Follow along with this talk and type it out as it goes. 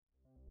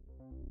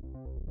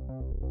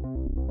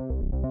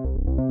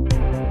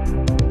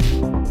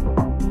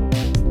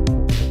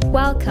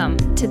Welcome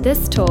to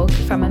this talk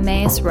from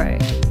Emmaus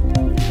Road,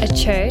 a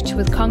church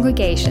with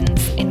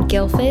congregations in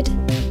Guildford,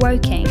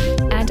 Woking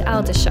and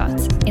Aldershot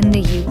in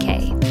the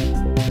UK.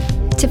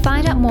 To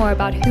find out more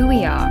about who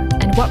we are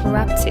and what we're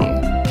up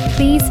to,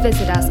 please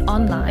visit us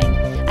online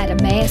at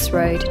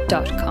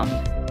emmausroad.com.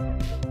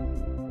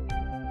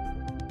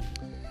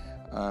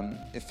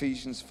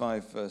 Ephesians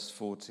 5 verse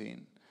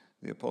 14,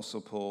 the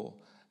Apostle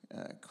Paul,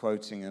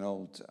 quoting an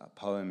old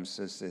poem,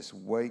 says this: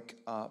 "Wake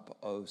up,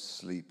 O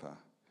sleeper,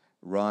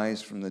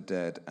 rise from the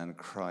dead, and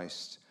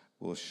Christ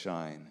will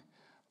shine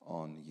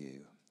on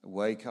you."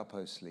 Wake up,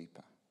 O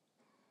sleeper,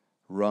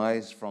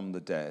 rise from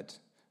the dead.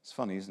 It's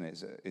funny, isn't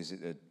it? Is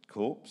it a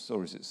corpse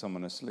or is it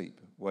someone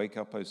asleep? Wake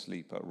up, O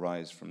sleeper,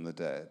 rise from the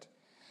dead,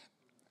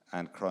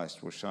 and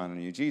Christ will shine on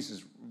you.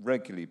 Jesus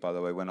regularly, by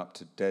the way, went up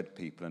to dead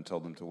people and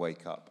told them to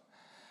wake up.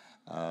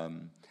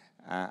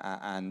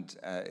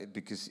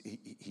 Because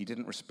he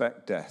didn't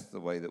respect death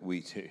the way that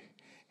we do.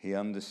 He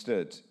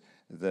understood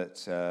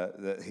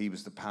that he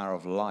was the power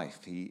of life.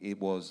 It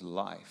was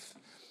life.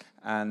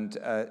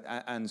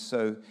 And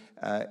so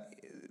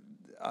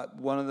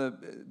one of the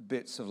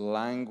bits of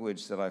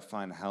language that I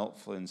find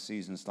helpful in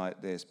seasons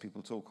like this,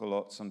 people talk a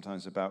lot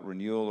sometimes about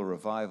renewal or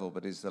revival,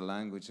 but is the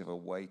language of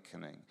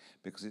awakening,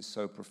 because it's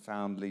so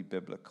profoundly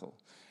biblical.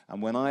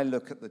 And when I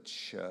look at the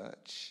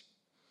church,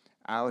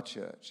 our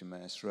church in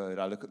Emmaus Road,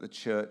 I look at the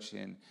church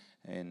in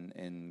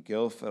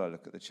Guildford, I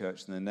look at the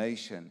church in the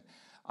nation,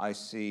 I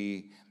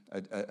see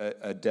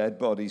a dead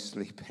body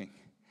sleeping,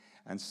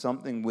 and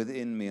something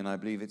within me, and I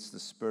believe it's the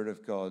Spirit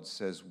of God,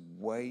 says,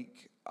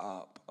 "Wake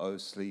up, O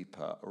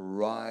sleeper,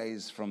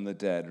 rise from the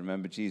dead."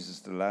 Remember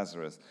Jesus to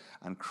Lazarus,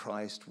 and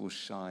Christ will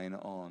shine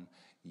on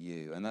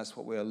you. And that's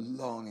what we're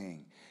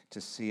longing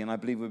to see, and I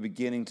believe we're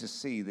beginning to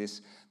see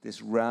this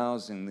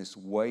rousing, this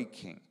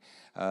waking.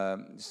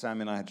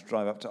 Sammy and I had to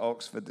drive up to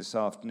Oxford this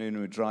afternoon. We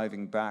were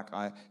driving back.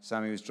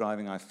 Sammy was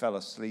driving. I fell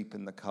asleep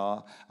in the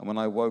car. And when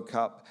I woke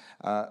up,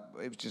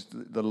 it was just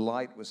the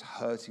light was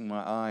hurting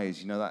my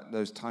eyes. You know,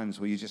 those times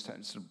where you're just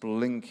sort of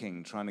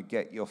blinking, trying to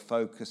get your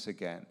focus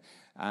again.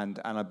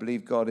 And I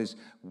believe God is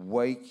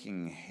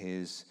waking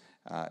his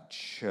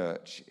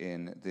church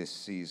in this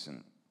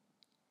season.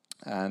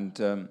 And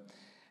the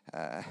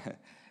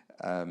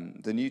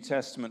New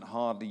Testament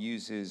hardly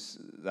uses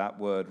that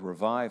word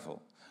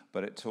revival,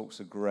 but it talks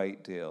a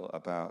great deal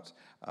about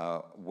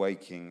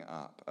waking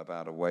up,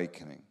 about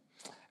awakening.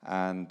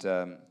 And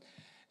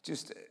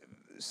just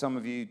some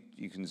of you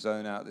can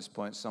zone out at this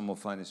point. Some will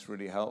find this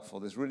really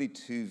helpful. There's really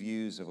two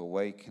views of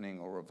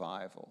awakening or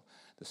revival: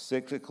 the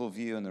cyclical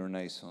view and the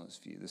Renaissance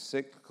view. The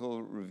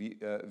cyclical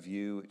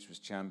view, which was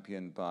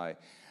championed by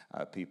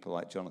people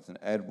like Jonathan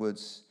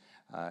Edwards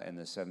in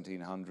the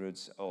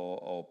 1700s,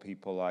 or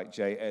people like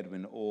J.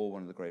 Edwin Orr,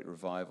 one of the great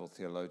revival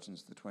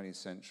theologians of the 20th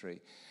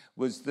century,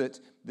 was that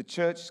the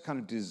church is kind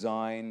of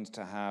designed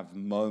to have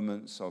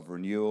moments of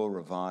renewal,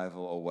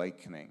 revival,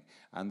 awakening.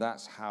 And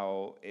that's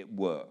how it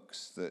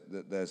works,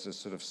 that there's a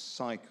sort of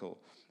cycle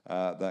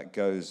that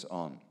goes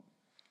on.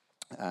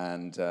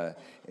 And,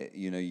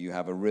 you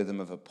have a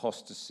rhythm of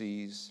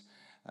apostasy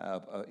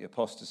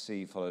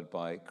followed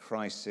by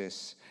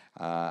crisis,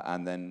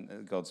 and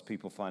then God's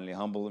people finally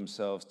humble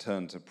themselves,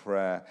 turn to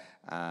prayer,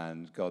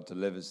 and God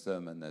delivers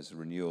them, and there's a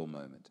renewal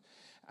moment.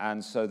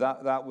 And so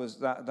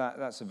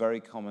that's a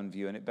very common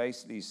view, and it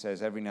basically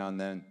says every now and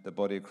then the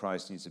body of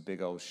Christ needs a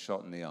big old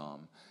shot in the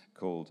arm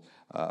called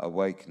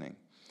awakening.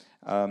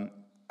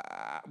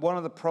 One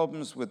of the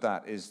problems with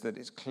that is that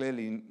it's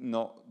clearly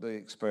not the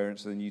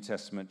experience of the New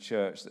Testament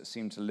church that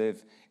seemed to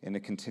live in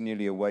a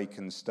continually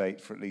awakened state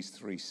for at least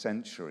 3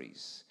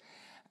 centuries.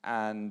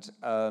 And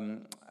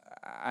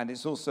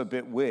it's also a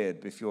bit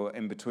weird if you're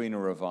in between a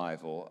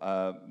revival.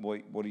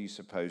 What are you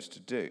supposed to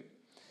do?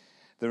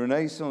 The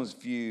Renaissance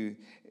view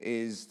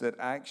is that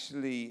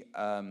actually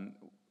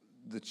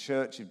the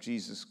Church of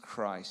Jesus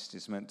Christ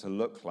is meant to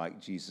look like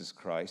Jesus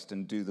Christ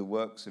and do the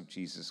works of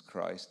Jesus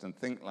Christ and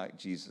think like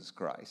Jesus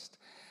Christ.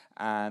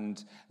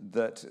 And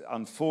that,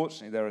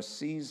 unfortunately, there are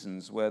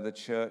seasons where the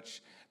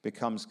church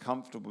becomes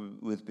comfortable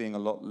with being a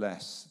lot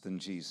less than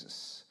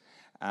Jesus.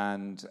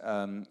 And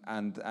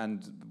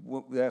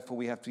therefore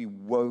we have to be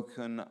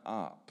woken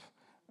up.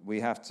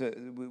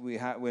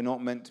 We're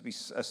not meant to be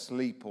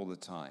asleep all the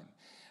time.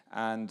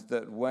 And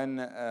that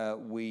when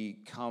we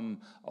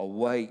come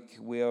awake,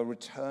 we are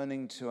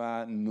returning to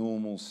our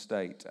normal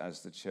state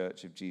as the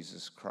Church of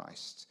Jesus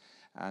Christ.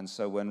 And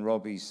so when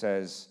Robbie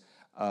says,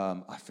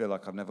 I feel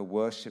like I've never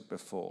worshipped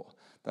before,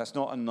 that's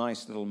not a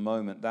nice little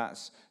moment.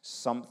 That's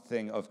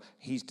something of,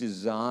 he's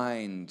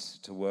designed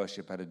to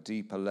worship at a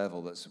deeper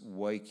level that's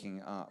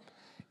waking up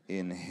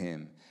in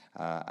him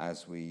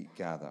as we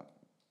gather.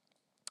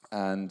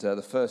 And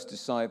the first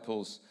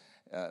disciples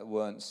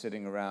weren't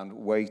sitting around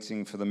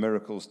waiting for the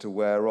miracles to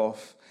wear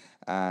off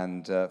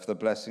and for the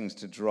blessings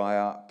to dry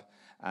up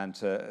and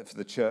for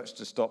the church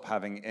to stop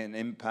having an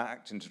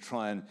impact and to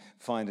try and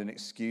find an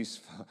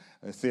excuse,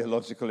 a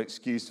theological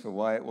excuse for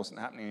why it wasn't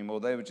happening anymore.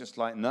 They were just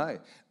like, no,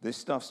 this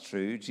stuff's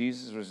true.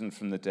 Jesus is risen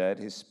from the dead.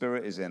 His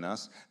Spirit is in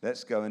us.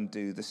 Let's go and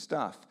do the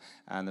stuff.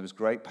 And there was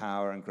great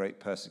power and great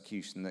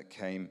persecution that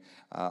came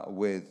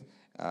with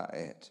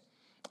it.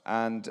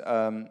 And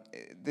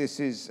this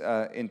is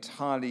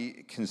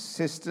entirely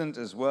consistent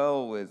as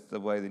well with the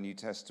way the New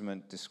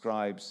Testament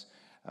describes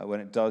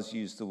when it does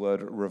use the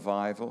word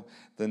revival.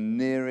 The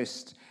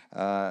nearest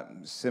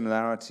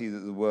similarity that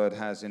the word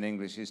has in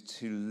English is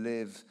to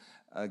live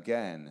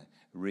again,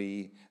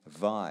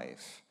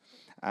 revive.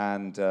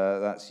 And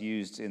that's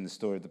used in the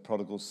story of the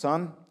prodigal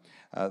son.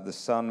 The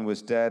son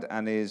was dead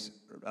and is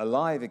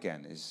alive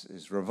again,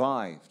 is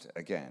revived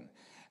again.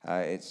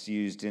 It's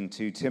used in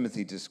 2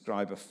 Timothy to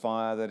describe a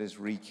fire that is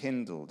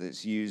rekindled.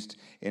 It's used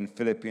in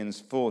Philippians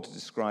 4 to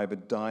describe a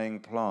dying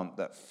plant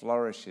that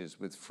flourishes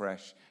with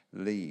fresh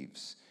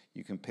leaves.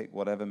 You can pick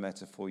whatever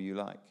metaphor you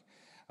like.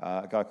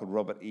 A guy called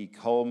Robert E.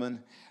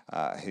 Coleman,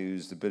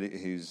 who's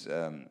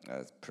a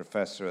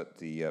professor at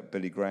the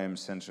Billy Graham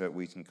Center at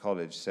Wheaton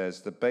College,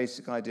 says the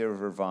basic idea of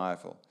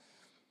revival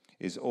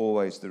is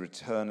always the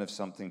return of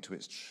something to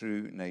its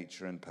true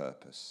nature and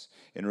purpose.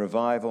 In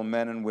revival,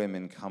 men and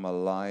women come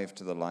alive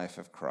to the life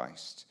of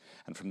Christ.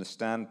 And from the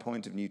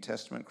standpoint of New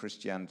Testament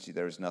Christianity,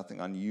 there is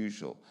nothing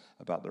unusual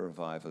about the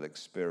revival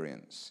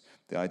experience.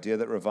 The idea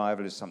that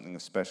revival is something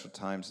of special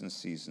times and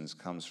seasons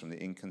comes from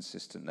the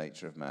inconsistent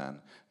nature of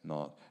man,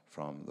 not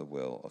from the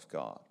will of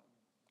God.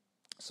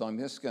 So I'm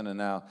just going to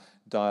now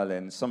dial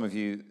in. Some of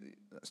you,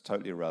 that's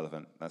totally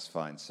irrelevant. That's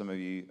fine. Some of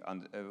you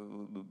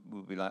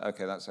will be like,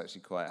 okay, that's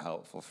actually quite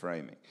helpful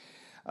framing.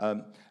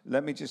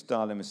 Let me just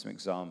dial in with some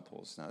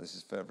examples. Now, this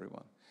is for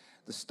everyone.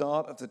 The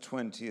start of the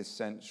 20th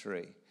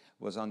century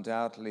was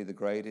undoubtedly the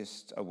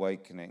greatest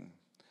awakening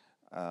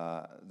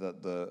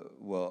that the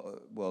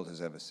world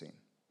has ever seen.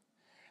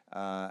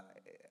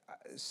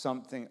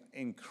 Something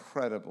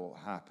incredible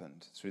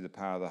happened through the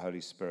power of the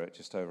Holy Spirit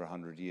just over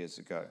 100 years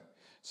ago.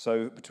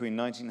 So between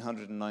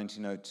 1900 and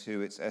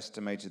 1902, it's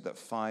estimated that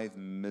 5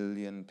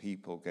 million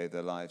people gave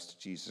their lives to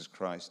Jesus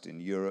Christ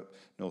in Europe,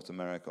 North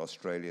America,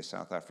 Australia,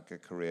 South Africa,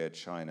 Korea,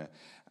 China,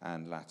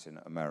 and Latin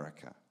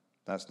America.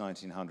 That's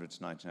 1900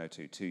 to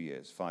 1902, 2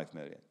 years, 5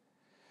 million.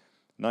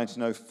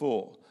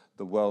 1904,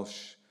 the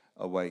Welsh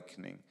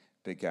awakening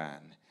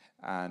began,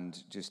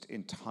 and just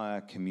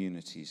entire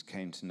communities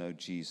came to know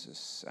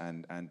Jesus,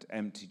 and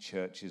empty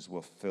churches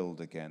were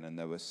filled again, and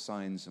there were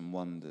signs and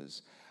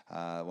wonders.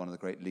 One of the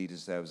great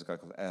leaders there was a guy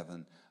called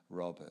Evan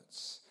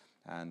Roberts.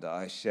 And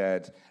I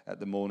shared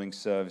at the morning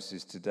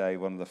services today,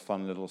 one of the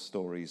fun little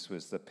stories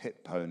was the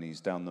pit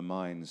ponies down the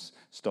mines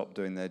stopped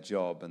doing their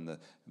job, and the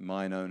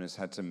mine owners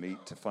had to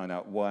meet to find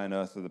out why on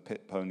earth are the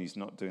pit ponies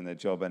not doing their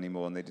job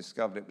anymore. And they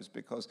discovered it was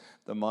because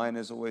the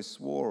miners always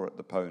swore at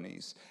the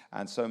ponies,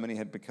 and so many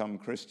had become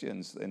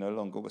Christians they no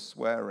longer were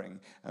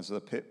swearing. And so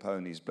the pit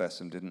ponies, bless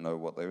them, didn't know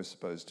what they were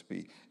supposed to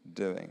be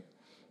doing.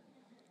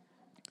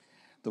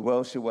 The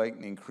Welsh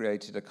awakening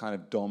created a kind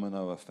of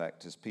domino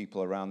effect as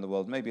people around the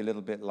world, maybe a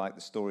little bit like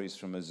the stories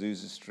from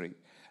Azusa Street,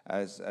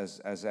 as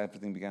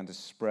everything began to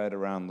spread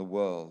around the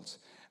world.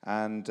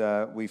 And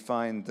we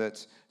find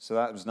that, so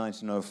that was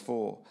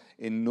 1904.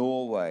 In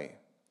Norway,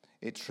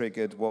 it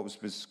triggered what was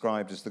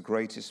described as the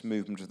greatest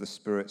movement of the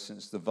Spirit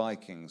since the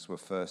Vikings were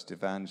first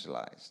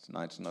evangelized,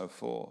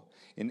 1904.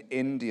 In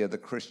India, the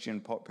Christian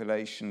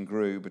population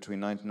grew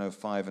between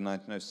 1905 and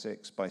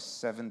 1906 by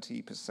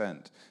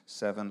 70%,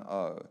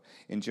 7-0.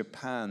 In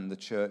Japan, the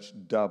church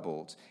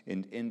doubled.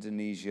 In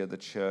Indonesia, the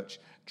church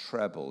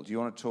trebled. You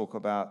want to talk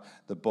about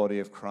the body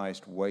of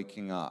Christ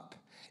waking up?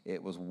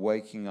 It was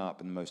waking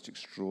up in the most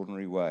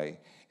extraordinary way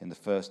in the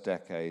first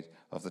decade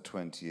of the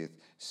 20th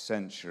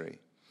century.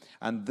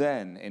 And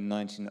then in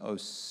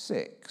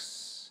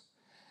 1906,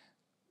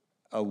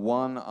 a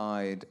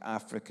one-eyed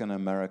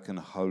African-American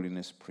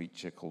holiness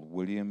preacher called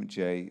William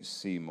J.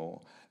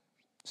 Seymour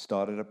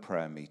started a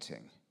prayer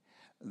meeting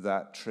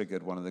that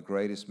triggered one of the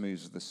greatest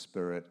moves of the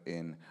Spirit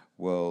in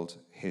world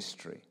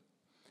history,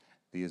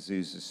 the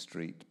Azusa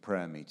Street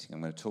prayer meeting.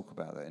 I'm going to talk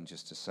about that in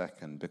just a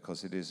second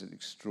because it is an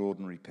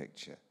extraordinary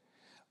picture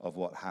of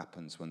what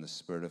happens when the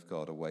Spirit of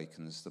God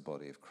awakens the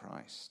body of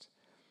Christ.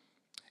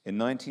 In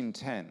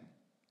 1910,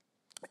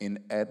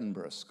 in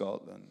Edinburgh,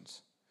 Scotland,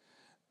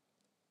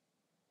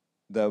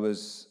 there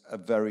was a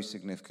very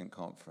significant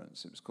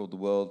conference. It was called the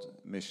World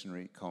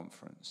Missionary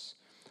Conference,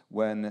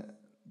 when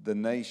the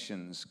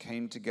nations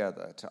came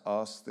together to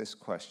ask this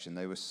question.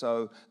 There was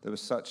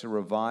such a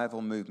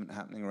revival movement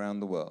happening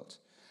around the world.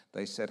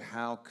 They said,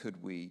 how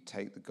could we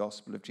take the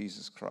gospel of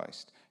Jesus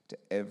Christ to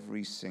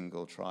every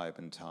single tribe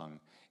and tongue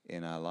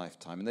in our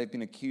lifetime? And they've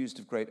been accused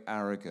of great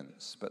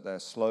arrogance, but their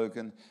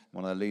slogan,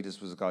 one of their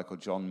leaders was a guy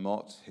called John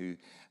Mott, who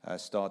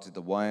started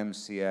the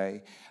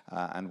YMCA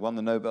and won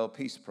the Nobel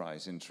Peace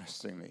Prize,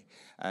 interestingly.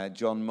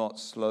 John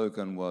Mott's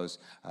slogan was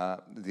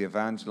the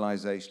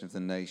evangelization of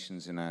the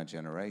nations in our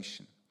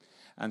generation.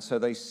 And so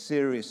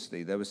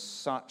there was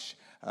such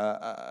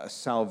a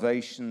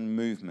salvation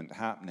movement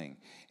happening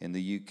in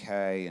the UK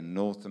and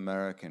North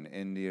America and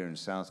India and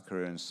South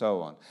Korea and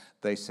so on,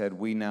 they said,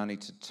 we now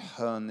need to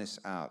turn this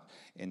out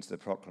into the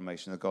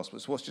proclamation of the gospel.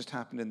 It's what's just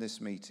happened in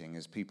this meeting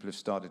as people have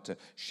started to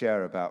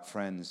share about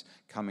friends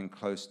coming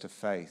close to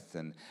faith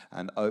and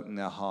open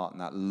their heart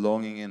and that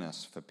longing in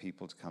us for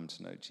people to come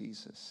to know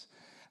Jesus.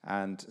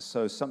 And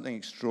so something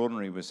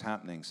extraordinary was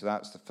happening. So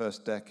that's the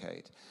first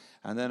decade.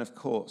 And then, of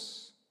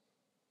course,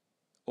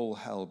 all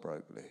hell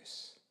broke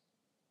loose.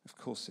 Of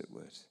course it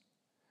would.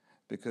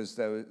 Because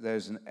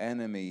there's an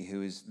enemy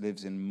who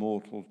lives in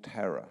mortal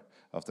terror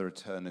of the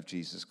return of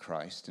Jesus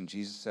Christ. And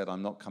Jesus said,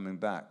 I'm not coming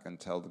back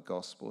until the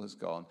gospel has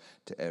gone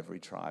to every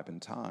tribe and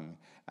tongue.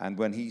 And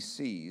when he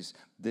sees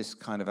this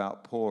kind of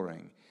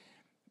outpouring,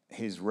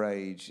 his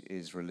rage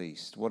is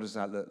released. What does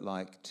that look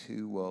like?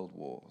 2 world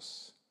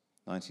wars.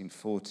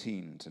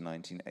 1914 to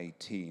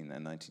 1918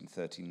 and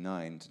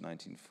 1939 to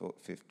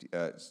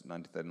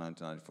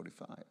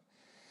 1945.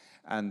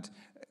 And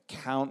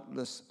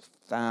countless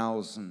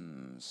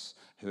thousands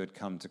who had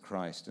come to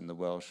Christ in the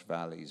Welsh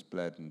valleys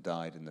bled and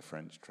died in the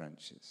French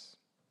trenches.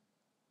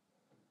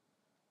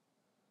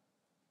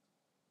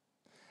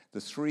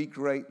 The 3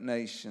 great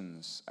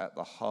nations at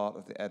the heart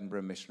of the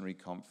Edinburgh Missionary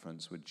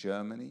Conference were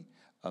Germany,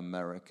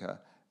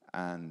 America,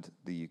 and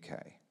the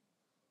UK.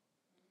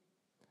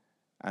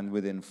 And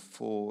within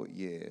 4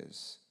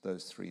 years,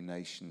 those 3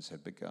 nations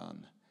had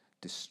begun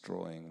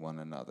destroying one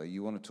another.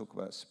 You want to talk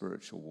about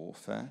spiritual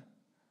warfare?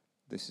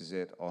 This is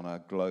it on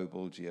a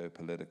global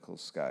geopolitical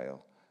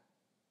scale.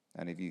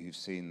 Any of you who've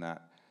seen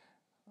that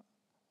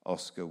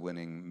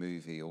Oscar-winning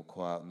movie, All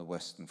Quiet on the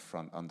Western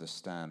Front,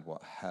 understand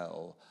what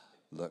hell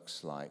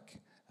looks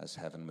like as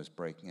heaven was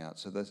breaking out.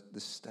 So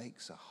the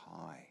stakes are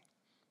high.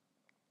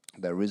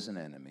 There is an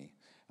enemy.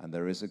 And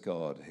there is a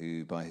God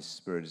who, by his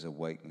Spirit, is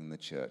awakening the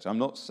church. I'm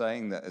not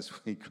saying that as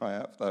we cry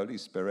out for the Holy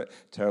Spirit,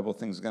 terrible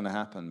things are going to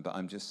happen, but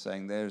I'm just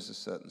saying there is a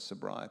certain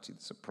sobriety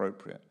that's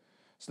appropriate.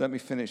 So let me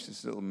finish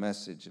this little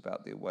message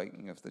about the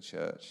awakening of the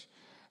church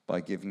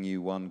by giving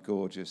you one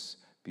gorgeous,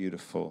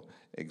 beautiful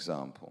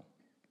example.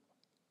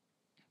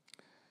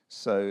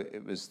 So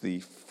it was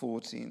the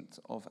 14th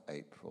of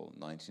April,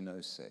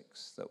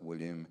 1906, that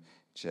William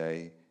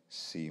J.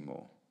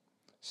 Seymour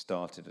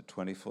started a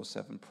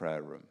 24/7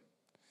 prayer room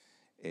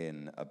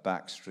in a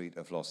back street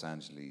of Los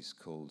Angeles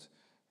called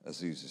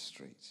Azusa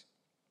Street.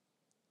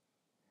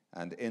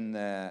 And in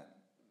there,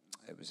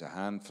 it was a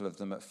handful of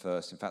them at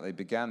first. In fact, they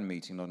began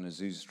meeting not in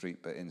Azusa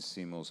Street, but in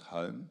Seymour's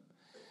home.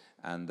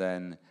 And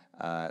then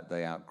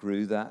they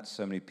outgrew that,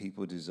 so many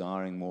people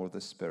desiring more of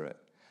the Spirit,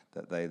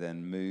 that they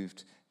then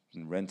moved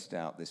and rented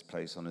out this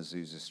place on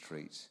Azusa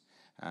Street.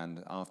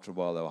 And after a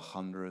while, there were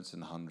hundreds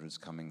and hundreds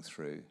coming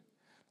through.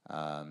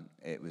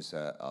 It was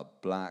a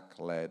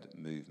black-led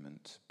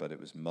movement, but it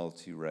was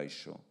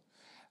multiracial.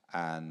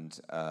 And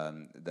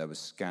there was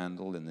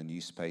scandal in the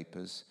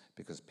newspapers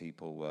because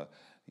people were,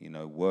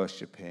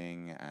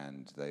 worshipping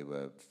and they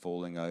were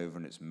falling over,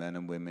 and it's men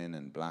and women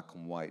and black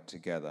and white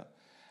together.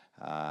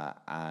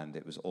 And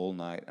it was all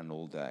night and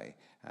all day.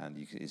 And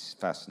it's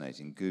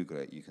fascinating. Google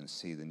it. You can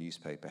see the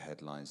newspaper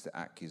headlines, the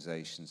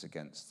accusations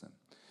against them.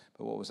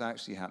 But what was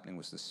actually happening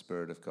was the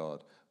Spirit of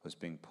God was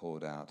being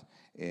poured out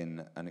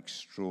in an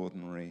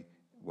extraordinary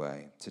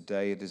way.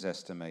 Today it is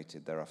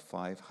estimated there are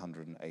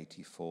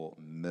 584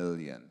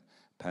 million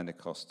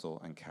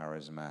Pentecostal and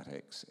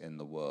charismatics in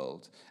the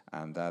world,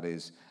 and that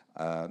is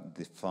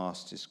the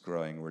fastest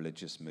growing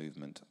religious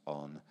movement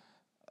on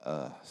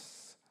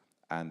earth.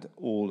 And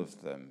all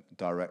of them,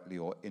 directly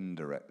or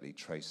indirectly,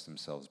 trace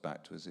themselves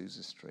back to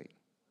Azusa Street.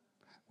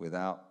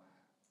 Without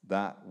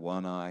that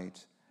one-eyed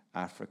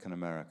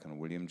African-American,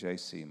 William J.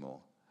 Seymour,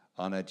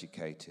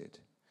 uneducated,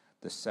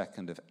 the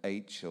second of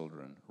 8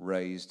 children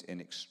raised in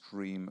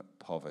extreme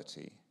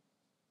poverty,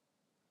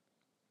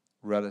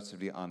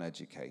 relatively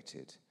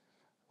uneducated,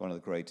 one of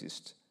the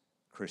greatest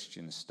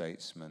Christian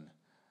statesmen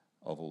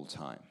of all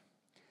time.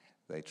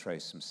 They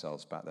trace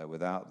themselves back there.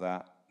 Without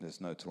that,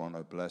 there's no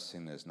Toronto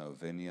Blessing, there's no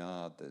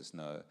Vineyard, there's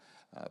no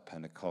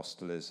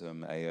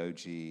Pentecostalism,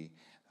 AOG,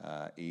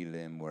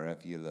 Elim,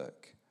 wherever you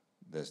look.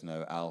 There's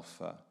no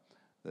Alpha,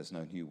 there's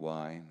no New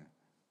Wine,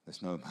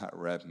 there's no Matt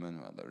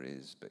Redman. Well, there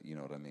is, but you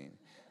know what I mean.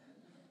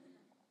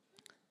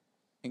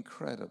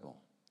 Incredible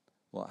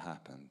what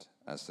happened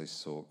as they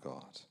sought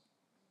God.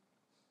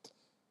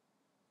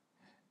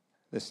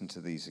 Listen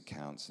to these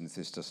accounts, and if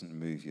this doesn't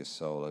move your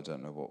soul, I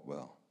don't know what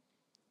will.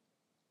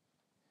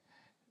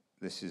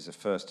 This is a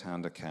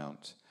first-hand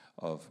account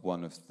of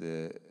one of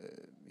the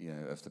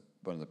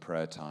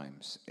prayer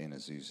times in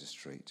Azusa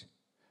Street.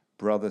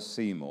 Brother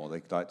Seymour,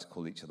 they like to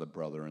call each other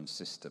brother and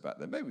sister back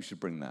then. Maybe we should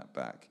bring that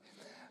back.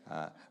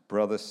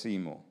 Brother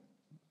Seymour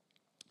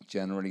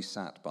generally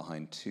sat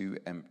behind 2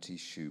 empty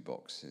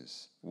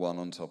shoeboxes, one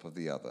on top of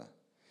the other,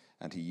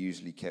 and he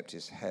usually kept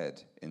his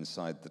head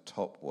inside the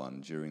top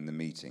one during the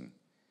meeting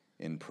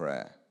in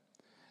prayer.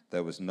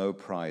 There was no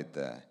pride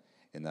there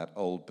in that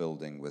old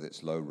building with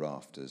its low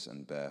rafters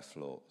and bare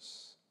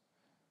floors.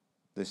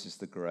 This is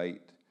the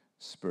great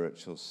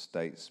spiritual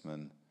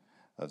statesman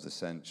of the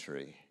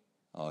century,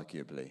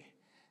 arguably.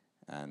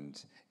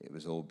 And it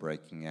was all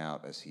breaking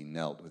out as he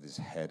knelt with his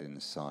head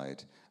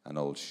inside an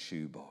old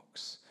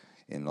shoebox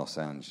in Los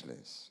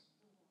Angeles.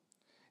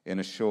 In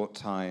a short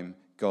time,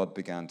 God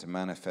began to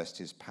manifest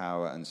his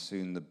power, and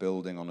soon the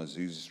building on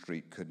Azusa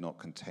Street could not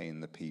contain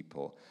the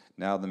people.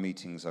 Now the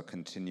meetings are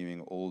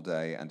continuing all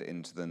day and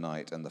into the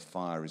night, and the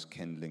fire is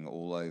kindling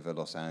all over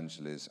Los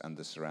Angeles and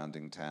the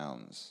surrounding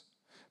towns.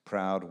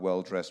 Proud,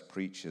 well-dressed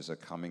preachers are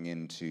coming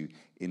in to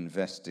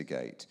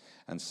investigate,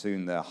 and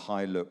soon their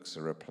high looks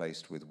are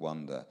replaced with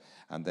wonder,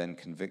 and then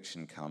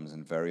conviction comes,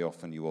 and very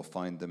often you will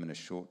find them in a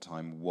short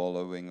time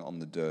wallowing on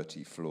the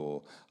dirty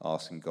floor,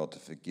 asking God to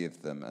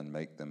forgive them and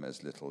make them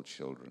as little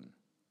children.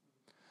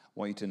 I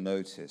want you to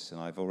notice, and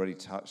I've already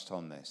touched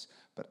on this,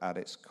 but at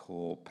its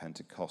core,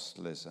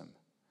 Pentecostalism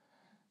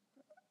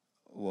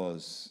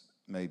was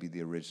maybe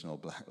the original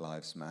Black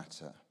Lives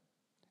Matter.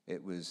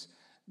 It was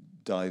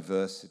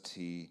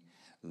diversity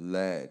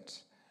led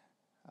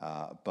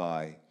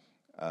by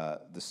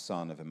the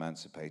son of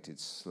emancipated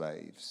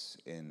slaves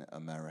in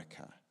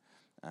America.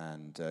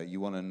 And you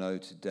want to know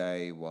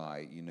today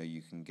why,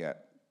 you can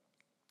get,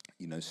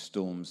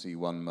 Stormzy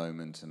one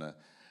moment and a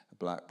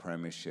black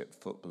Premiership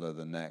footballer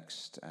the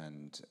next,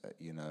 and,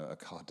 a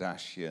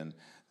Kardashian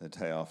the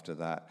day after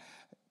that,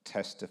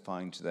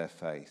 testifying to their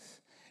faith.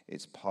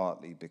 It's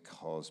partly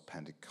because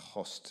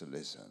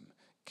Pentecostalism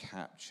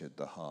captured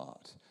the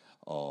heart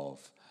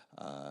of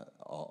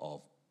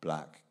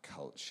black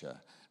culture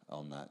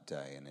on that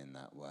day and in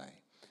that way.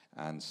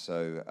 And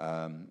so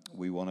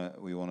we want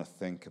to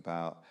think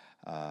about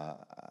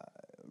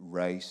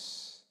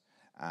race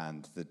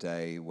and the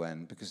day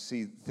when, because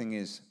see, the thing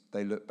is,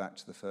 they look back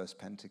to the first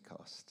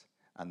Pentecost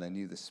and they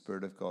knew the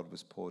Spirit of God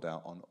was poured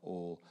out on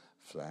all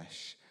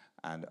flesh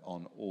and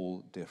on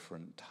all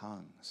different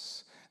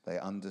tongues. They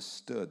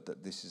understood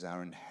that this is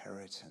our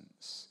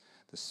inheritance,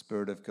 the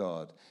Spirit of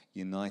God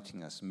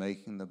uniting us,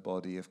 making the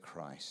body of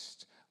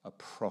Christ a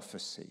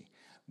prophecy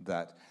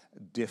that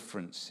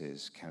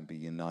differences can be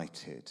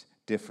united.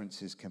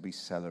 Differences can be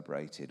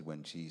celebrated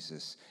when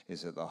Jesus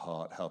is at the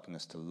heart, helping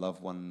us to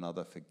love one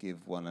another,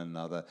 forgive one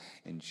another,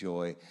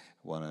 enjoy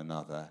one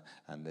another,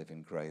 and live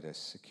in greater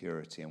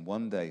security. And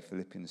one day,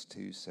 Philippians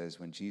 2 says,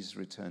 when Jesus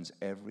returns,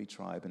 every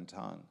tribe and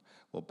tongue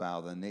will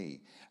bow the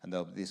knee. And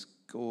there'll be this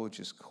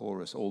gorgeous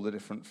chorus, all the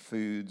different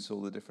foods,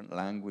 all the different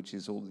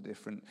languages, all the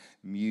different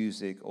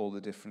music, all the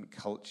different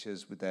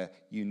cultures with their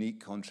unique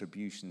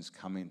contributions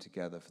coming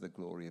together for the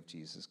glory of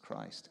Jesus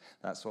Christ.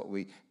 That's what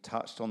we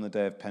touched on the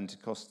day of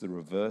Pentecost, the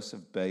reverse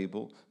of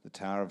Babel, the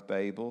Tower of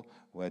Babel,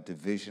 where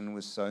division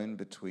was sown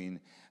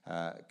between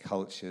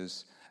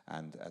cultures,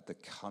 and at the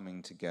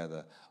coming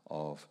together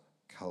of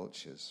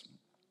cultures.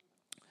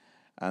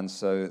 And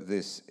so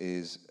this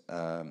is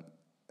the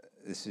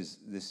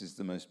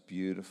most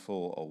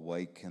beautiful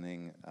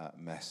awakening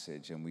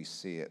message, and we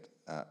see it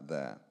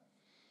there.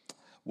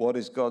 What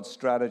is God's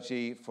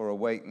strategy for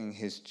awakening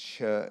his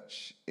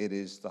church? It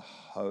is the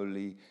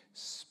Holy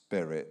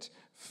Spirit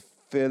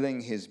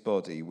filling his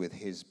body with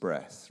his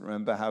breath.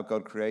 Remember how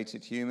God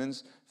created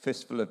humans?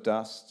 Fistful of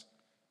dust,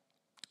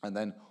 and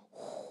then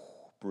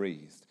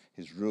breathed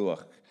his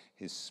ruach,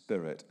 his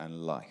spirit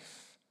and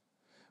life.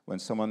 When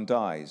someone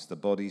dies, the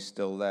body's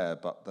still there,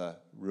 but the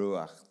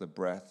ruach, the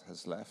breath,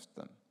 has left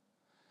them.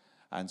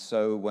 And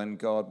so when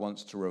God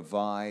wants to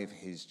revive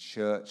his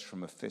church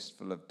from a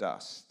fistful of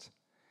dust,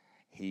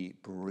 he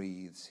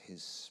breathes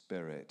his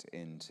spirit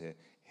into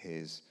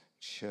his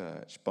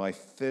church. By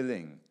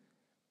filling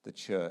the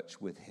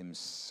church with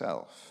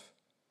himself,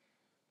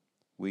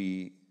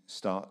 we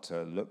start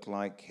to look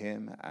like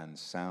him and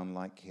sound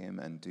like him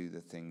and do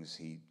the things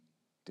he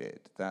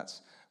did.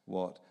 That's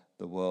what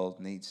the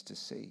world needs to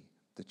see.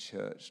 The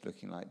church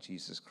looking like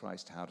Jesus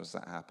Christ. How does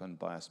that happen?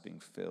 By us being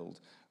filled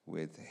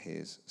with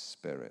his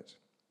Spirit.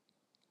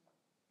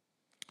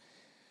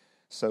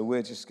 So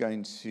we're just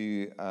going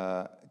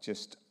to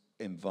just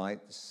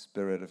invite the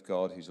Spirit of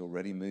God, who's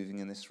already moving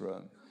in this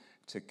room,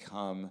 to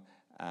come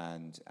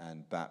and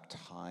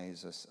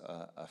baptize us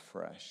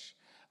afresh.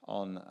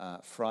 On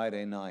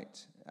Friday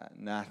night,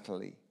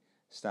 Natalie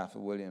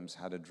Stafford Williams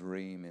had a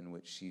dream in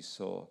which she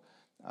saw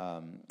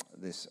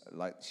this,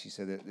 like she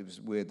said, it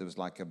was weird. There was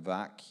like a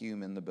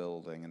vacuum in the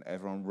building and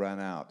everyone ran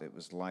out. It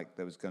was like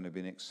there was going to be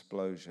an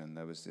explosion.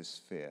 There was this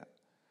fear.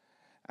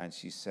 And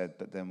she said,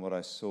 but then what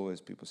I saw is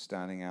people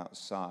standing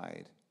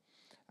outside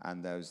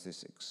and there was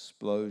this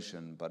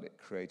explosion, but it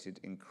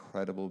created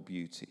incredible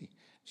beauty.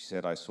 She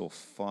said, I saw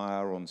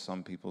fire on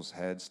some people's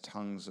heads,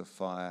 tongues of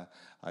fire.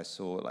 I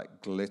saw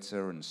like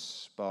glitter and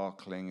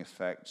sparkling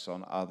effects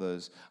on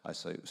others. I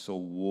saw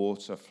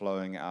water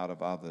flowing out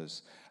of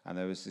others. And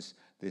there was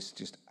this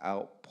just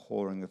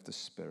outpouring of the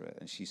Spirit.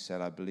 And she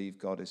said, I believe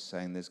God is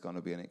saying there's going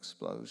to be an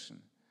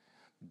explosion.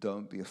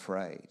 Don't be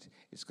afraid.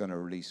 It's going to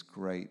release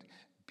great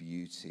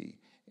beauty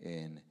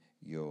in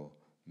your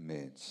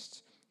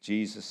midst.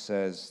 Jesus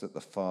says that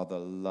the Father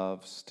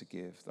loves to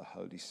give the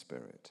Holy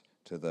Spirit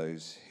to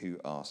those who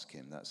ask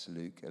him. That's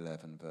Luke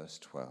 11, verse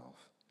 12.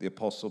 The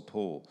Apostle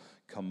Paul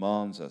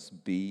commands us,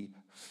 be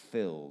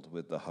filled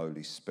with the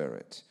Holy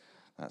Spirit.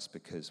 That's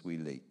because we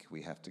leak.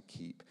 We have to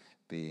keep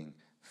being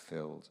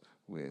filled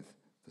with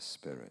the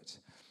Spirit.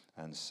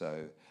 And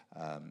so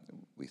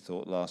we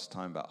thought last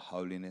time about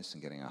holiness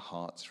and getting our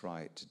hearts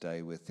right.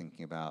 Today we're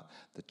thinking about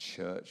the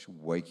church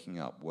waking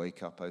up.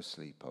 Wake up, O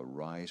sleeper,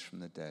 rise from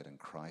the dead, and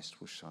Christ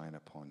will shine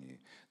upon you.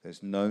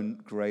 There's no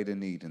greater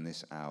need in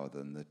this hour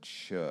than the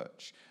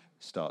church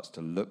starts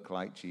to look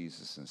like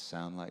Jesus and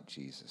sound like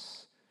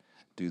Jesus,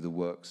 do the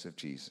works of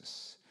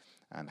Jesus.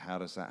 And how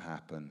does that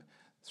happen?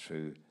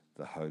 Through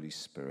the Holy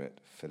Spirit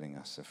filling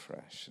us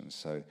afresh. And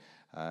so,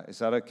 is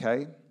that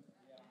okay?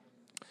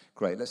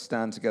 Great. Let's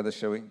stand together,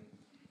 shall we?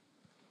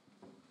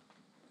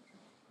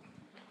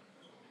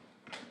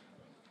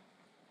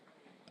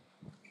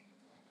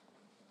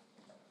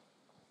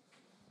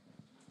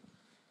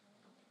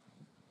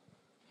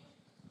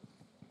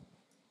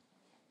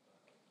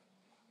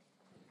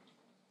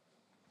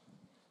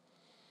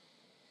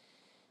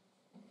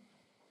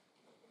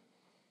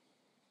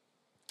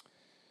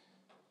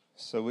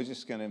 So we're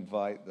just going to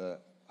invite the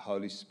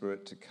Holy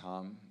Spirit to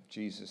come.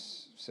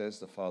 Jesus says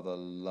the Father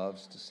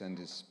loves to send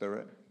his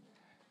Spirit.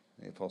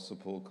 The Apostle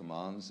Paul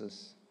commands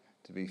us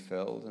to be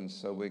filled, and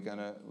so we're going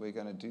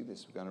to do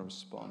this. We're going to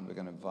respond. We're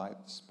going to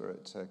invite the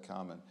Spirit to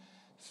come and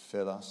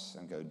fill us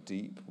and go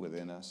deep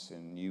within us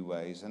in new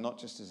ways, and not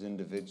just as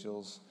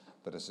individuals,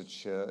 but as a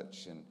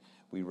church. And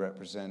we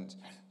represent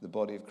the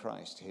body of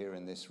Christ here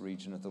in this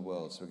region of the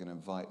world. So we're going to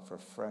invite for a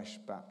fresh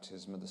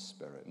baptism of the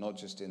Spirit, not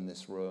just in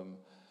this room,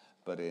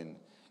 but in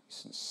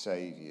St.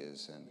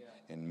 Saviour's and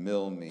in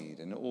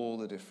Millmead and all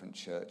the different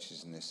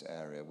churches in this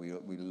area.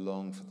 We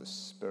long for the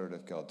Spirit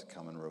of God to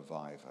come and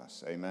revive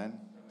us. Amen?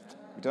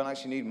 We don't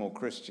actually need more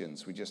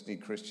Christians. We just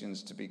need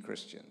Christians to be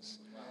Christians.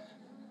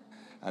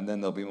 And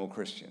then there'll be more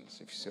Christians,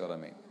 if you see what I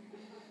mean.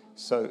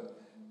 So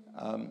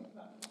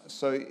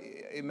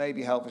it may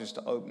be helpful just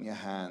to open your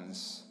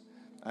hands.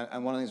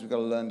 And one of the things we've got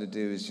to learn to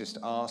do is just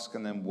ask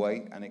and then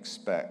wait and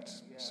expect.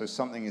 So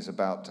something is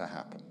about to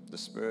happen. The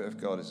Spirit of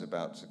God is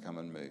about to come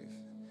and move.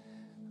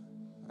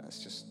 That's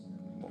just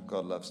what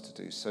God loves to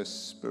do. So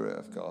Spirit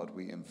of God,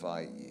 we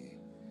invite you.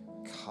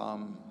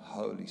 Come,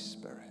 Holy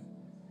Spirit,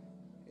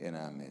 in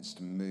our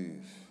midst.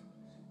 Move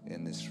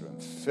in this room.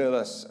 Fill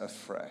us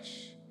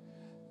afresh.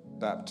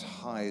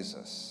 Baptize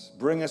us.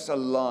 Bring us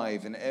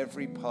alive in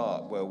every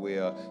part where we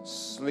are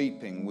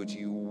sleeping. Would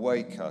you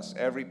wake us?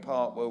 Every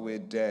part where we're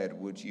dead,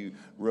 would you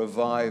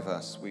revive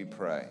us, we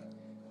pray.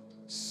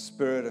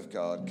 Spirit of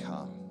God,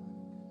 come.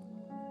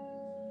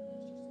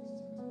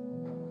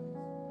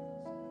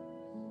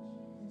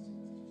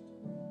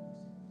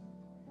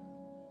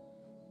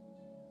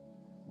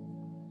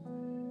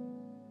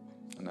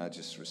 And I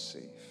just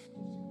receive.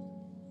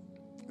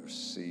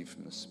 Receive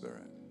from the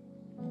Spirit.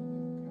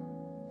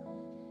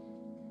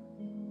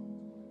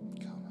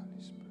 Come,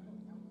 Holy Spirit.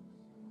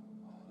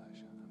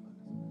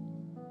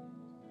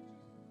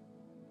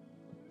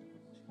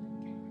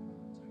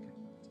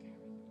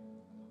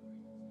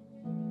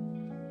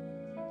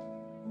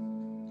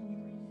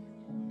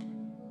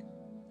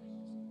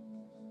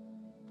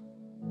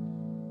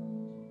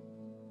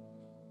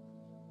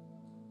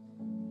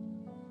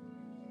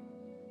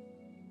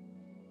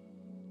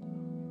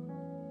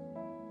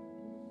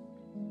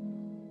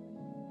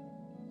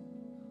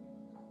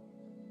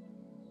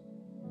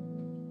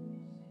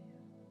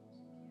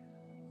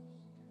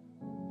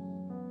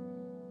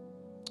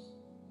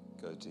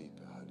 Go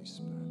deeper, Holy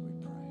Spirit, we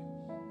pray.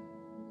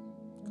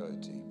 Go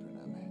deeper in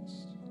our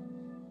midst.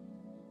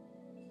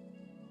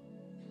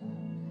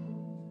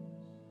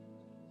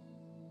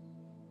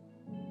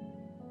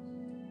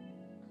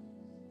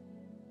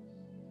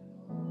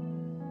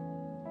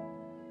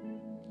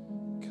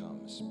 Come,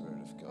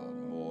 Spirit of God,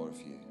 more of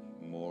you,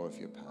 more of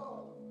your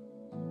power,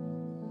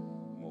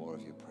 more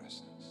of your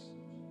presence.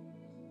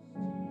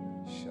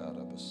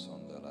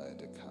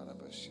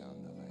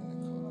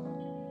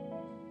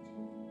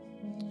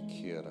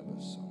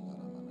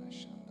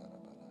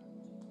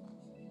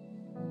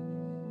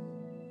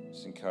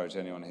 Just encourage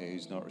anyone here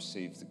who's not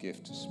received the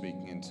gift of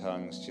speaking in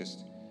tongues,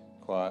 just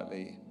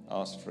quietly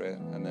ask for it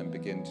and then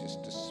begin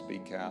just to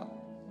speak out.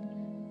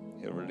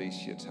 He'll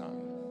release your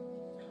tongue.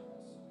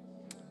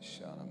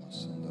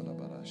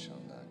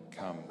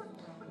 Come,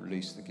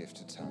 release the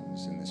gift of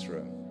tongues in this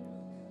room.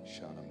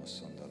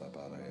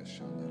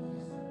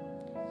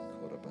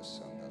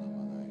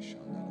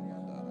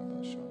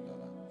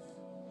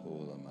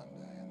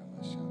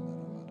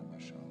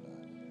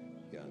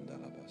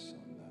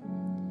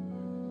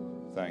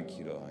 Thank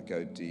you, Lord.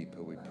 Go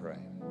deeper, we pray.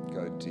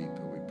 Go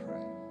deeper, we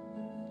pray.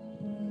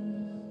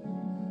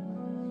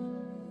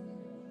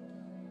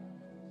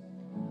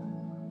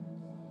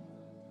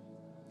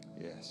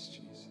 Yes,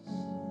 Jesus.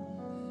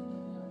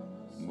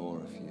 More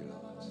of you,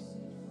 Lord.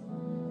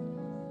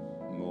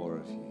 More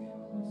of you.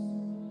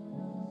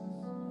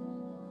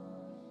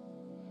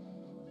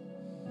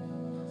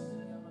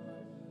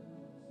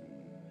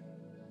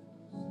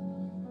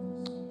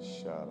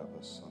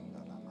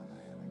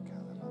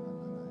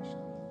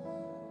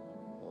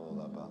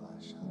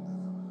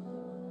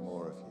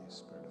 More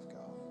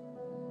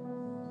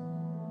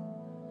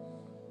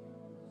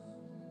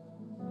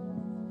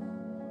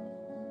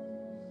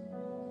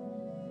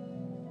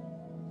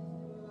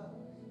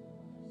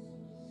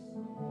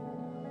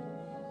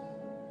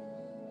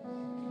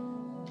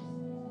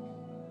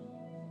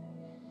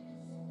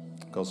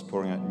God's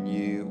pouring out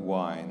new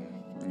wine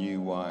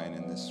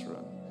in this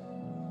room.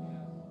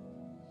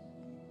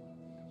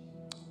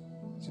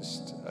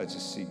 I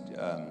just see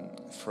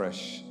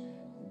fresh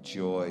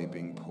joy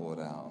being poured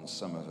out on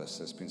some of us.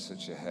 There's been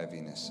such a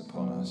heaviness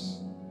upon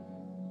us.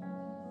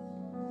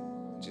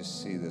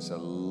 Just see there's a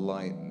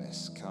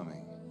lightness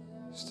coming.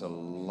 Just a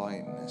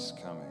lightness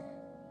coming.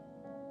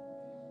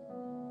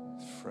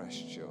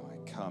 Fresh joy.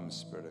 Come,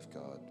 Spirit of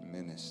God,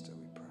 minister,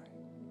 we pray.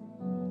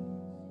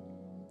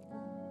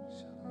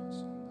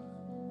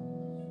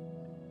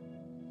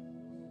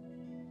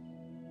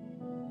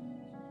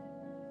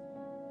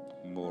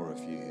 More of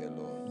you here,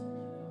 Lord.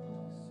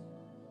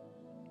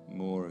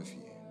 More of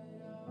you.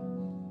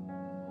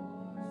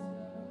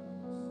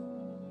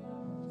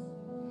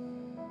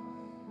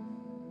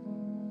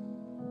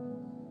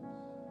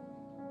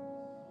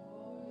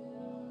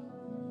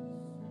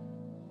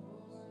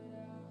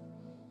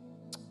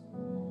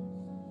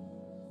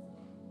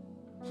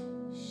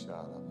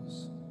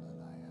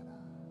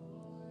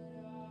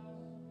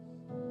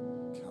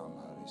 Come,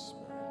 Holy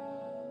Spirit.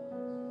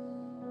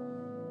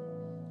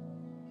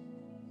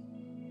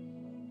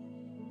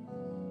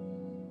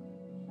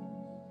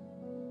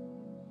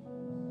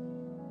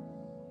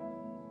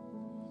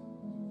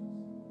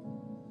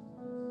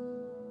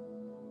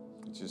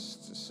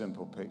 Just a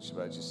simple picture,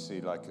 but I just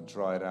see like a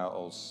dried out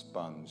old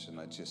sponge, and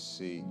I just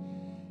see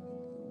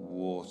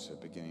water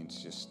beginning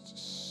to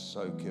just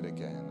soak it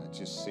again. I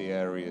just see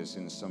areas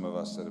in some of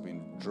us that have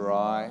been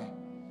dry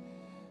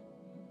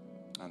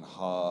and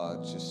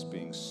hard, just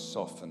being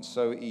softened.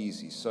 So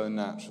easy, so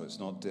natural, it's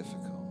not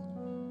difficult.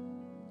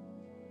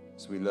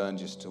 So we learn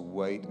just to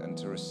wait and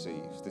to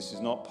receive. This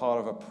is not part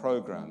of a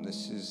program.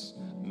 This is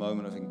a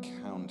moment of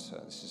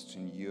encounter. This is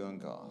between you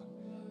and God.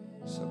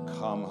 So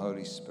come,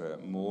 Holy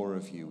Spirit, more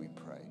of you, we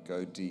pray.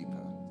 Go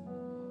deeper.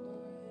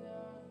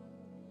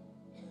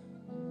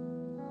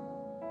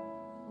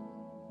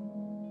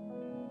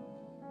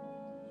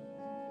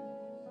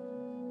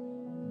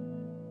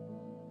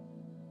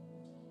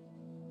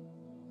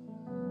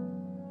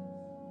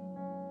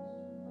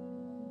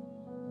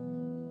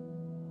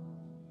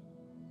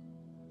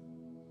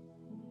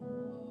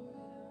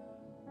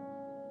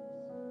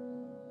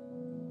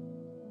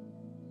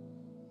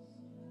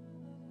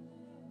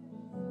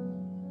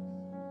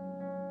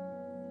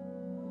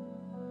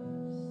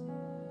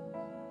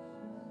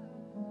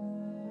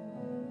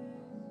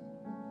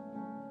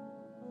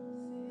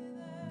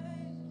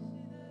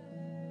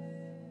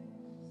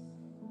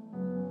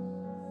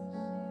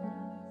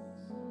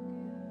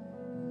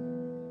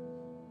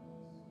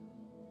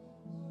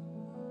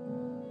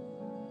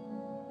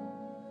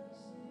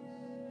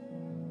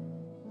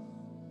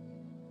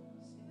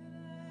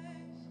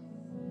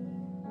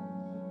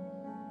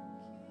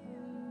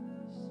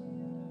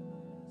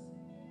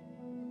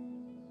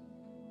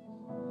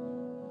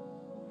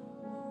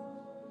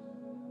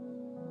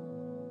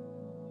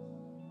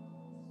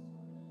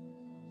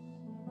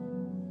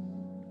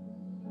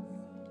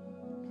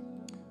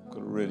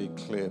 Got a really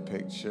clear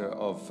picture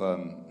of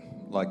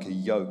like a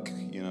yoke,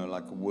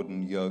 like a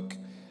wooden yoke.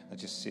 I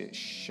just see it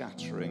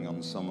shattering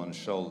on someone's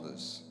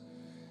shoulders.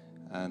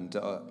 And,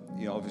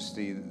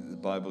 obviously the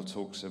Bible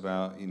talks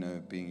about,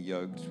 being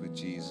yoked with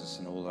Jesus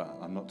and all that.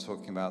 I'm not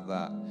talking about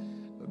that.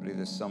 I believe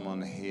there's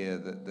someone here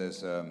that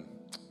there's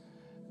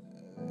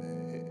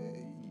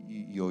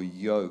you're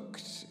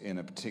yoked in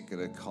a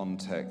particular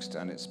context,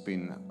 and it's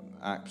been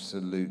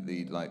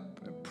absolutely like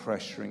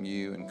pressuring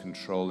you and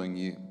controlling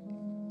you.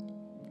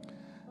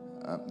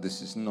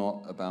 This is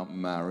not about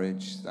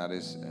marriage. That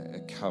is a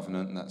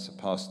covenant, and that's a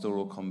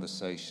pastoral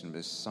conversation.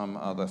 There's some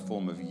other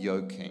form of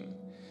yoking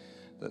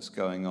that's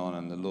going on,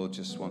 and the Lord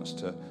just wants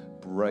to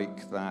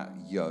break that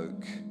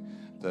yoke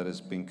that has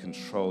been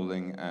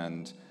controlling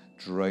and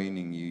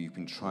draining you. You've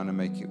been trying to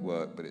make it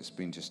work, but it's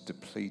been just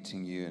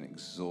depleting you and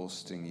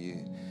exhausting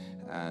you,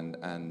 and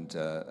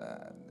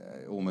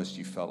almost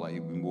you felt like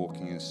you've been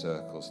walking in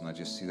circles. And I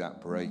just see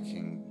that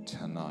breaking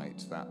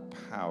tonight, that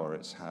power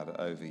it's had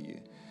over you.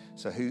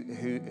 So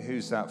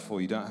who's that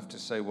for? You don't have to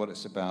say what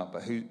it's about,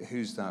 but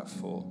who's that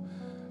for?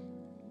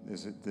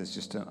 There's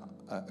just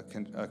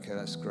okay,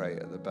 that's great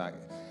at the back.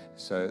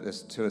 So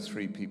there's 2 or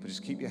 3 people.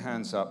 Just keep your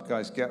hands up,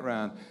 guys. Get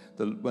around.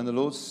 When the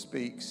Lord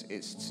speaks,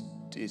 it's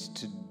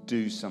to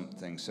do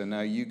something. So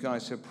now you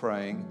guys are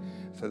praying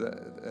for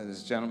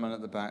there's a gentleman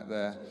at the back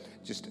there.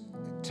 Just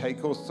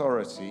take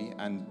authority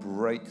and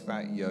break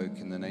that yoke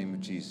in the name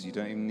of Jesus. You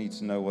don't even need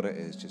to know what it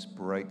is. Just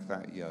break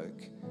that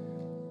yoke.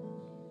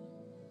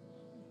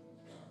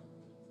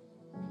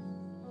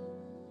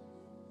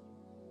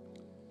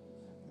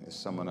 There's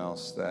someone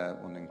else there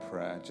wanting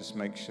prayer. Just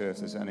make sure if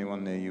there's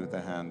anyone near you with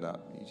their hand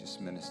up, you just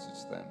minister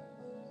to them.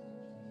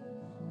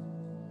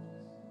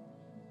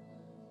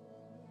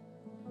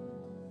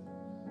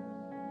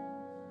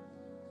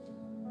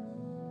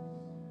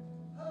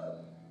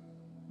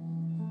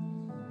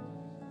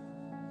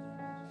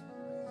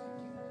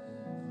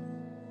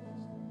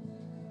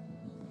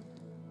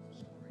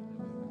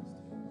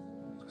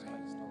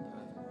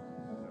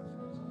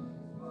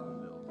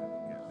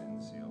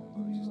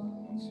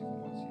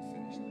 Once you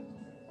finish.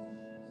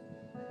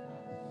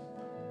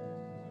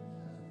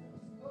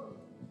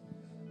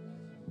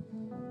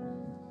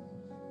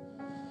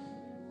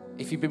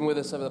 If you've been with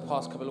us over the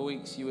past couple of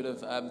weeks, you would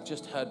have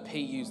just heard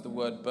Pete use the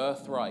word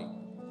birthright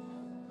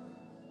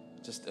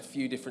just a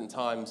few different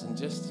times. And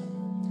just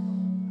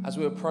as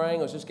we were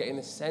praying, I was just getting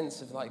this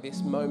sense of like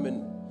this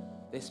moment,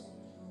 this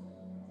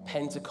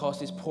Pentecost,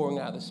 this pouring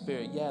out of the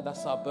Spirit. Yeah,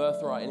 that's our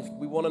birthright. And if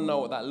we want to know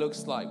what that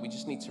looks like, we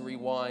just need to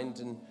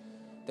rewind and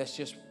let's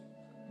just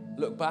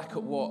look back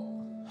at what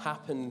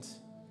happened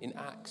in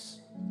Acts.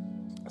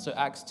 So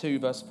Acts 2,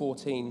 verse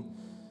 14,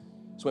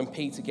 is when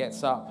Peter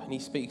gets up and he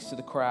speaks to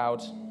the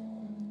crowd.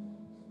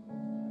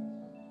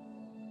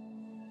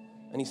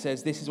 And he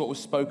says, this is what was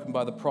spoken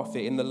by the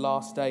prophet. In the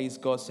last days,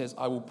 God says,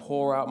 I will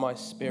pour out my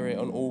Spirit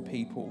on all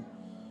people.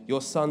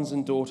 Your sons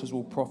and daughters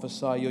will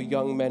prophesy. Your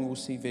young men will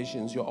see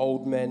visions. Your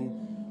old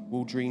men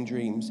will dream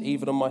dreams.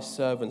 Even on my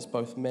servants,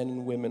 both men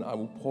and women, I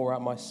will pour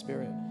out my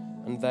Spirit,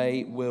 and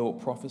they will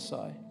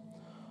prophesy.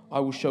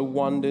 I will show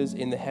wonders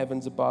in the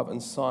heavens above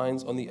and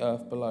signs on the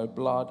earth below,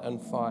 blood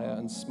and fire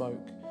and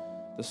smoke.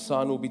 The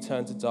sun will be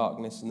turned to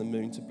darkness and the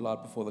moon to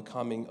blood before the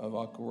coming of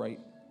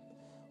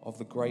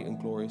the great and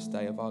glorious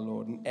day of our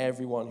Lord, and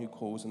everyone who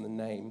calls on the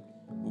name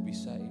will be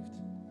saved.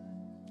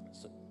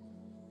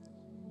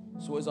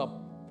 So as our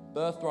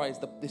birthright is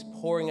this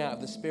pouring out of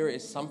the Spirit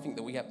is something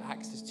that we have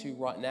access to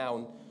right now.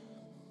 And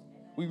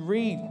we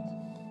read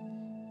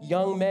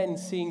young men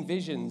seeing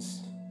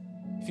visions.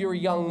 If you're a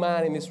young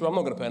man in this room, I'm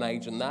not going to put an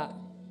age on that.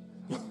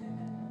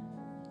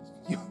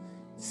 You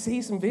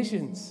see some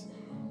visions.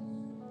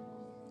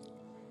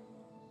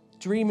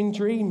 Dreaming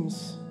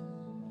dreams.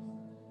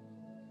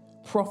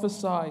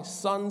 Prophesy,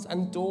 sons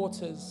and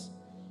daughters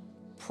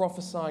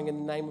prophesying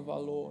in the name of our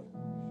Lord.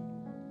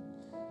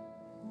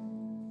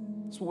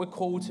 That's what we're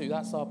called to.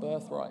 That's our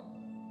birthright.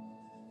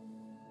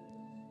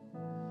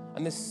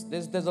 And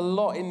there's a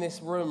lot in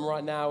this room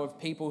right now of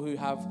people who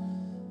have,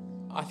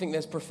 I think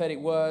there's prophetic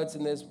words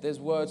and there's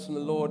words from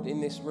the Lord in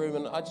this room.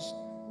 And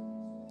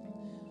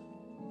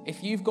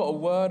if you've got a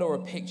word or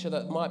a picture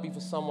that might be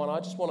for someone, I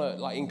just want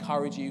to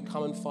encourage you,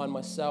 come and find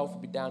myself. I'll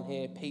be down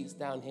here. Pete's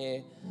down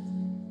here.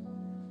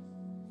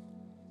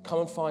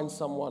 Come and find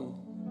someone.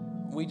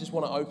 We just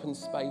want to open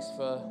space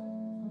for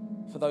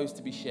those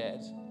to be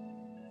shared.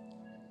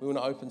 We want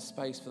to open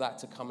space for that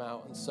to come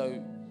out. And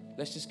so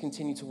let's just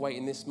continue to wait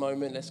in this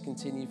moment. Let's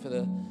continue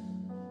to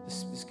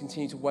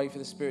wait for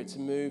the Spirit to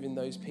move in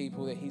those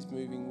people that He's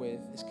moving with.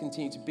 Let's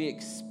continue to be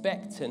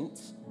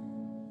expectant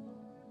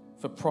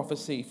for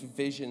prophecy, for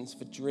visions,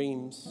 for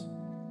dreams,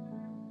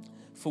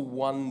 for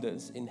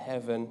wonders in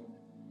heaven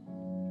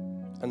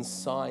and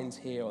signs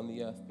here on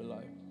the earth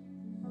below.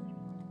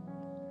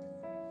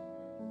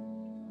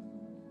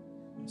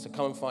 So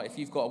come and find, if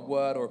you've got a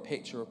word or a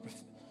picture or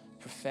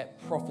a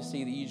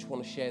prophecy that you just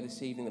want to share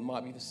this evening that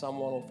might be for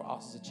someone or for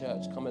us as a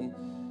church,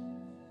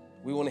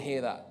 we want to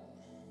hear that.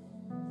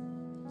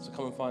 So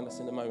come and find us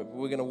in a moment. But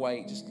we're going to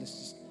wait. Let's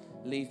just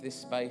leave this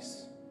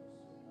space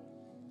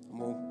and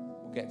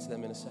we'll get to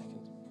them in a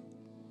second.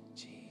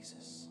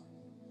 Jesus.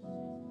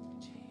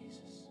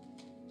 Jesus.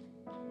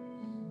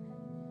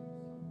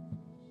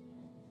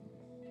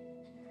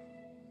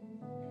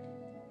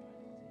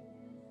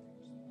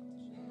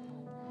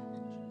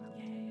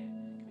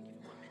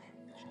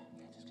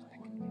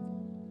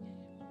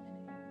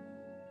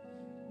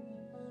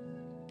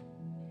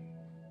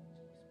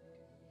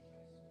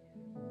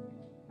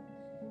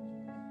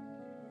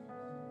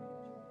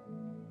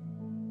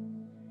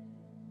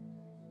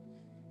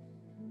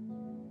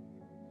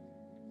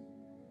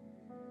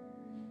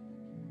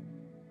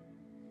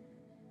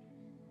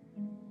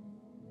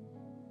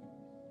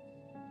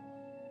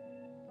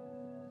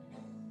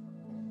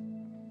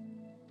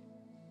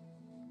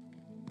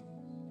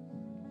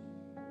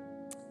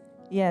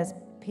 Yeah, as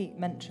Pete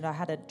mentioned, I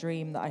had a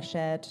dream that I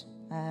shared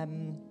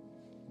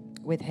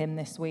with him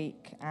this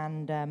week,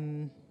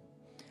 and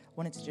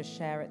wanted to just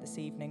share it this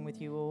evening with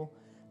you all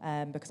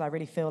because I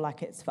really feel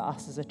like it's for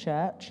us as a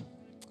church.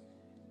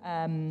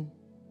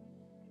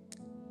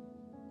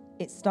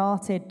 It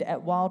started at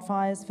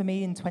wildfires for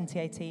me in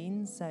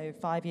 2018, so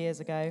 5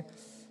 years ago,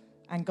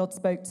 and God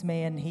spoke to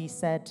me and He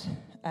said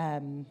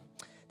that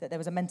there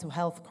was a mental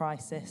health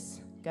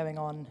crisis going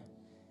on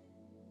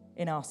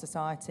in our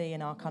society,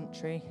 in our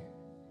country,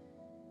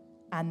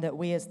 and that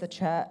we as the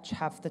church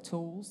have the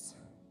tools.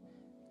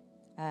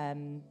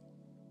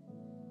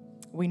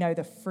 We know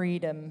the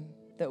freedom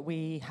that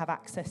we have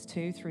access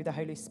to through the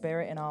Holy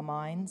Spirit in our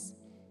minds,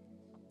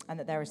 and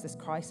that there is this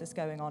crisis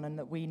going on and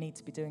that we need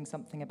to be doing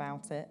something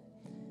about it.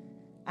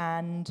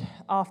 And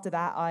after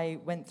that, I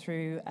went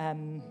through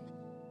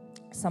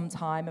some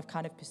time of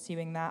kind of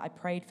pursuing that. I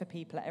prayed for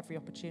people at every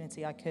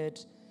opportunity I could.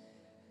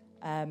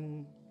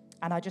 And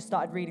I just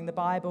started reading the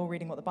Bible,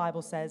 reading what the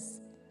Bible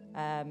says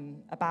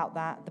about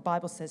that. The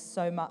Bible says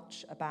so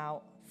much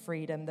about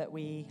freedom that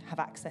we have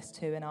access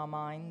to in our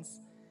minds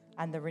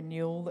and the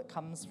renewal that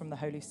comes from the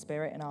Holy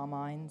Spirit in our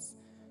minds.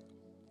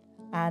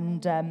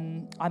 And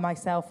I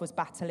myself was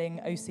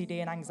battling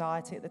OCD and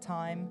anxiety at the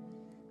time.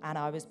 And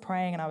I was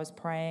praying and I was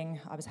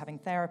praying. I was having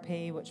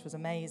therapy, which was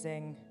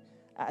amazing.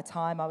 At a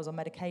time, I was on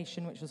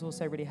medication, which was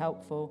also really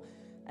helpful.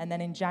 And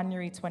then in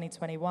January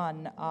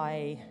 2021,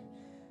 I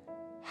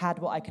had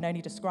what I can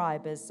only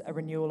describe as a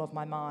renewal of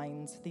my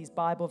mind. These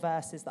Bible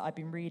verses that I've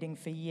been reading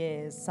for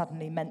years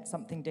suddenly meant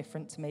something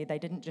different to me. They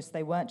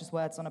weren't just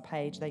words on a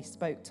page. They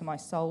spoke to my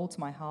soul, to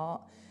my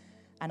heart.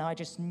 And I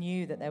just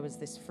knew that there was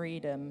this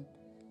freedom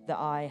that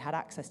I had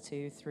access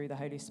to through the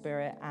Holy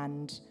Spirit.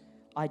 And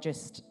I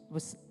just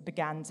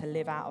began to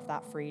live out of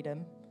that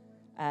freedom.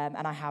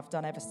 And I have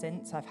done ever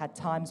since. I've had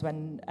times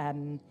when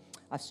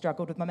I've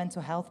struggled with my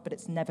mental health, but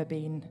it's never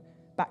been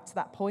back to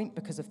that point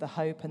because of the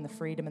hope and the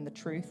freedom and the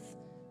truth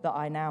that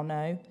I now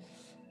know.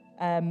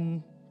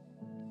 And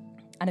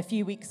a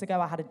few weeks ago,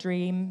 I had a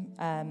dream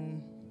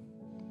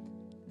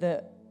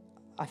that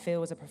I feel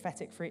was a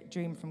prophetic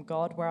dream from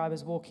God, where I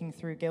was walking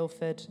through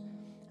Guildford,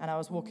 and I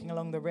was walking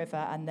along the river,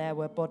 and there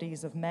were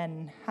bodies of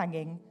men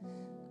hanging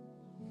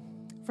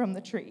from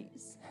the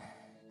trees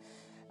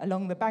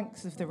along the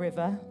banks of the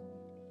river.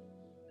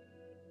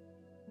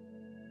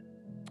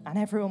 And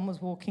everyone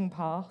was walking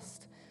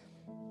past,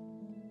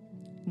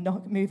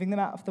 not moving them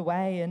out of the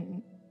way,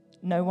 and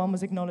no one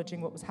was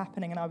acknowledging what was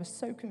happening, and I was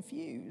so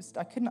confused.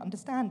 I couldn't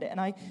understand it. And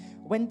I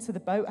went to the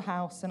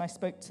boathouse, and I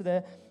spoke to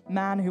the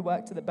man who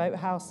worked at the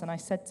boathouse, and I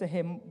said to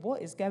him,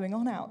 "What is going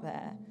on out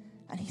there?"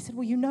 And he said,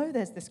 "Well, you know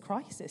there's this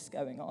crisis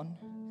going on."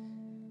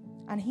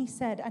 And he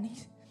said,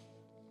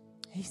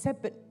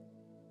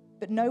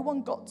 but no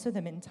one got to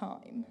them in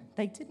time.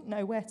 They didn't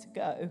know where to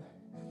go.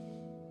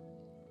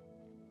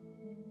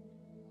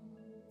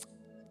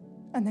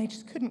 And they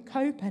just couldn't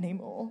cope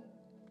anymore.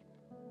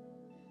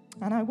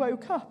 And I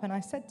woke up and I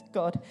said to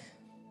God,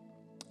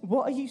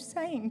 "What are you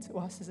saying to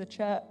us as a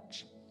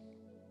church?"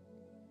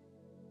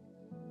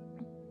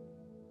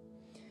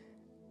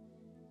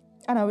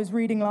 And I was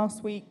reading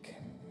last week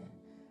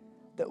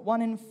that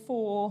 1 in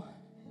 4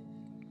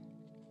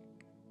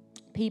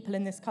 people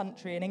in this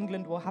country, in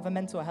England, will have a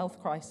mental health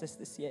crisis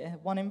this year.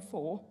 1 in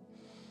 4.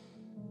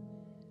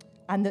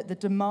 And that the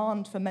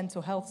demand for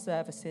mental health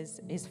services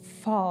is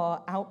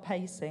far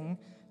outpacing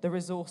the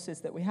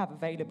resources that we have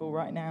available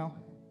right now.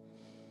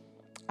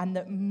 And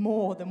that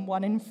more than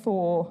 1 in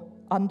 4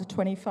 under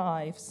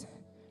 25s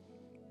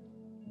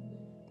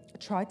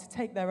tried to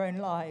take their own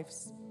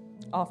lives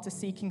after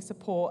seeking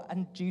support,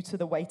 and due to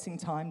the waiting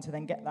time to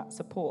then get that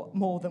support,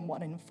 more than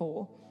 1 in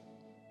 4.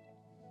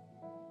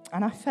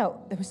 And I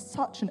felt there was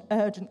such an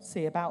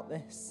urgency about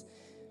this.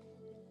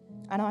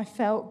 And I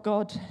felt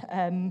God,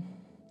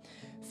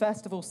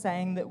 first of all,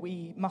 saying that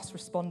we must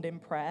respond in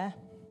prayer,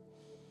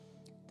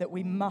 that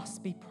we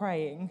must be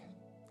praying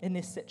in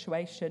this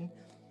situation.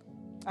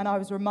 And I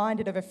was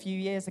reminded of a few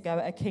years ago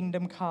at a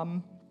Kingdom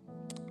Come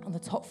on the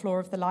top floor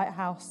of the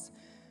Lighthouse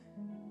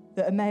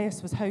that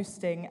Emmaus was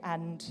hosting,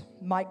 and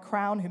Mike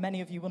Crown, who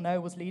many of you will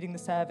know, was leading the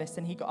service,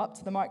 and he got up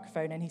to the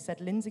microphone and he said,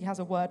 "Lindsay has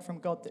a word from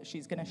God that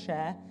she's going to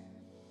share."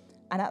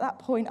 And at that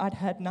point, I'd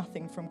heard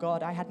nothing from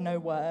God. I had no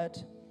word.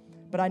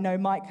 But I know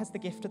Mike has the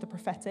gift of the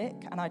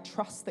prophetic, and I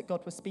trust that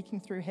God was speaking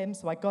through him.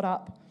 So I got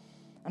up,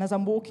 and as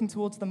I'm walking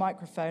towards the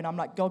microphone, I'm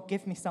like, "God,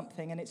 give me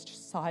something." And it's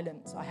just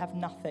silence. I have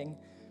nothing.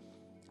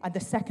 And the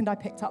second I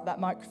picked up that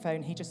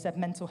microphone, he just said,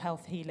 "Mental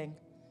health healing."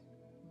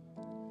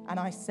 And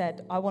I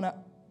said, I want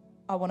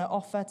to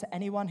offer to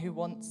anyone who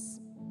wants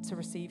to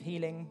receive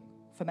healing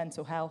for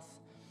mental health.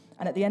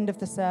 And at the end of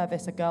the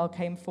service, a girl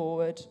came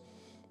forward,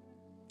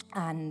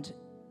 and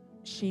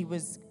she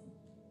was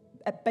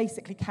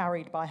basically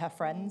carried by her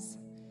friends.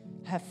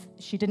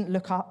 She didn't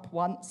look up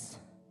once.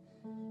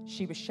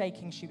 She was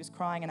shaking, she was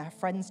crying, and her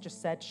friends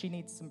just said she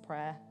needs some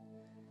prayer.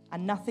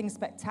 And nothing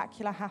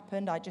spectacular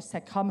happened. I just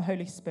said, "Come,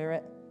 Holy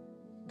Spirit.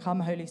 Come,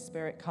 Holy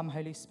Spirit. Come,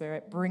 Holy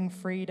Spirit. Bring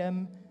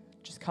freedom.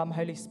 Just come,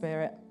 Holy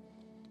Spirit."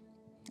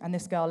 And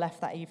this girl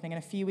left that evening.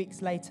 And a few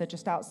weeks later,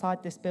 just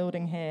outside this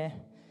building here,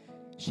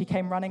 she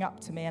came running up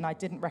to me, and I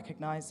didn't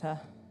recognize her.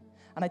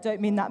 And I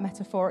don't mean that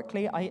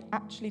metaphorically. I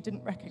actually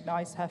didn't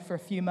recognize her for a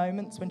few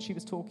moments when she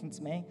was talking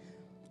to me,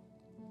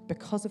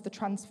 because of the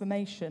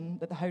transformation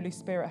that the Holy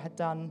Spirit had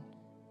done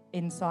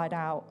inside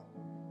out.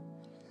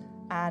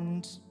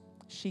 And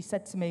she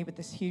said to me with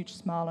this huge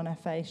smile on her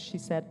face, she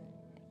said,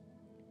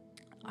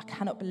 "I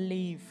cannot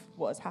believe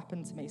what has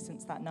happened to me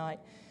since that night."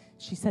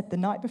 She said, "The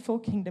night before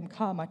Kingdom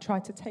Come, I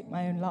tried to take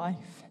my own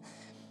life.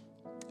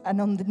 And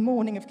on the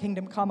morning of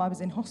Kingdom Come, I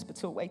was in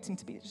hospital waiting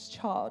to be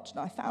discharged. And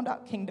I found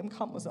out Kingdom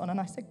Come was on, and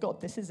I said,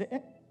 God, this is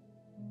it.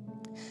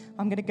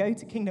 I'm going to go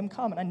to Kingdom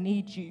Come, and I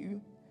need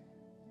you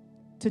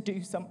to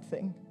do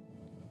something."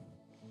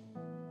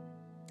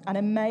 And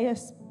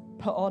Emmaus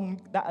put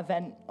on that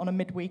event on a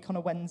midweek on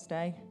a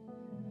Wednesday.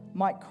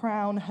 Mike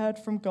Crown heard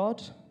from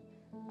God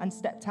and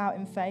stepped out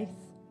in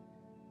faith.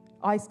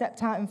 I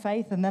stepped out in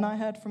faith, and then I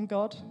heard from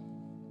God.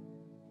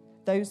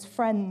 Those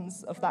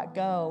friends of that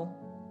girl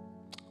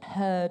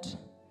heard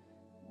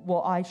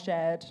what I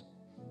shared,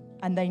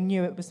 and they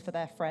knew it was for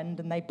their friend,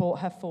 and they brought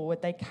her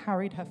forward. They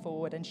carried her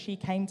forward, and she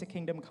came to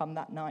Kingdom Come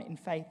that night in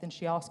faith, and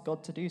she asked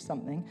God to do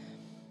something.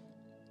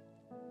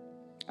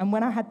 And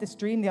when I had this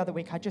dream the other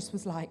week, I just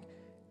was like,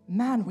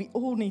 man, we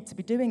all need to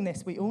be doing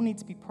this. We all need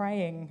to be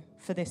praying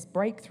for this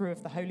breakthrough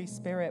of the Holy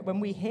Spirit. When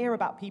we hear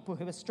about people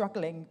who are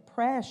struggling,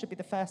 prayer should be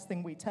the first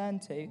thing we turn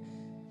to,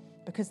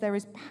 because there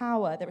is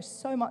power. There is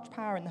so much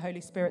power in the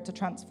Holy Spirit to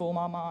transform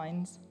our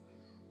minds.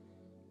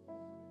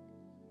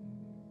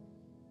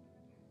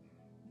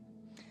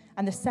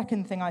 And the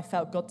second thing I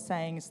felt God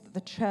saying is that the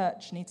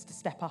church needs to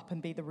step up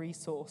and be the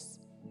resource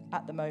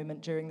at the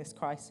moment during this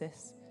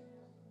crisis.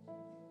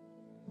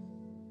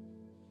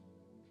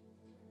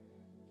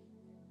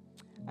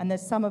 And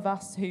there's some of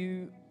us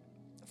who,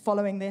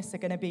 following this, are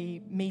going to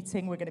be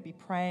meeting, we're going to be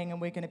praying, and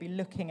we're going to be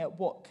looking at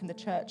what can the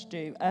church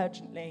do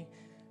urgently,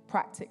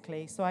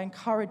 practically. So I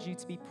encourage you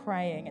to be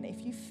praying. And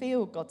if you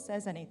feel God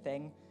says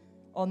anything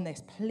on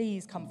this,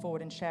 please come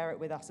forward and share it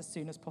with us as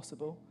soon as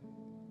possible.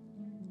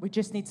 We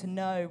just need to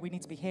know, we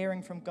need to be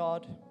hearing from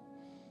God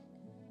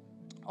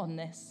on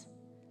this.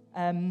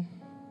 And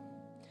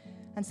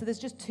so there's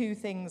just two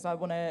things I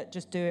want to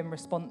just do in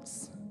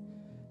response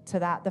to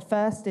that. The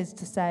first is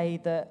to say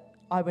that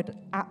I would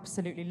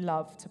absolutely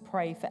love to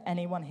pray for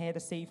anyone here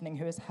this evening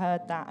who has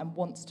heard that and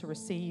wants to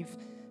receive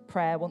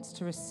prayer, wants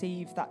to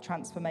receive that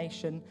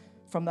transformation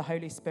from the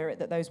Holy Spirit,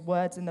 that those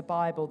words in the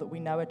Bible that we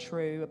know are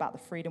true about the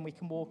freedom we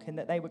can walk in,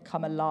 that they would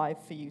come alive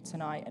for you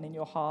tonight and in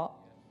your heart.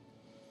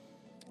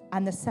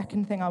 And the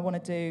second thing I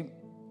want to do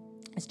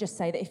is just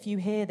say that if you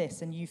hear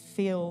this and you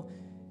feel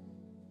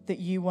that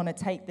you want to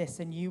take this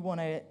and you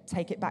want to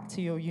take it back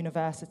to your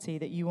university,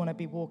 that you want to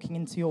be walking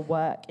into your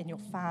work, in your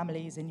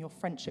families, in your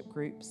friendship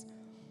groups,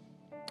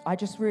 I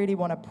just really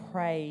want to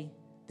pray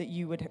that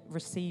you would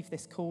receive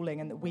this calling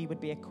and that we would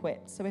be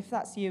equipped. So if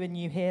that's you and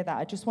you hear that,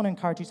 I just want to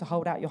encourage you to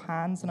hold out your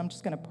hands, and I'm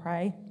just going to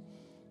pray.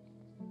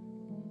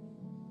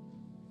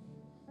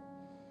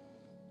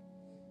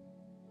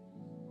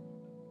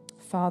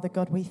 Father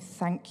God, we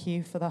thank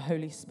you for the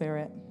Holy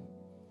Spirit.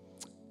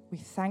 We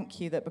thank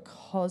you that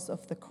because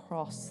of the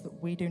cross,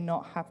 that we do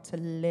not have to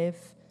live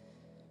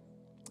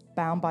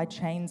bound by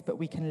chains, but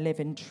we can live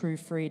in true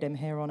freedom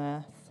here on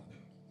earth.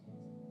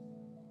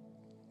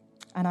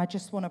 And I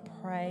just want to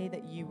pray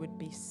that you would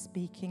be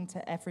speaking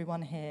to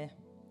everyone here.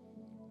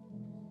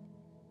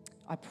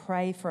 I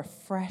pray for a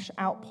fresh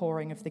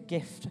outpouring of the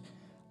gift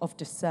of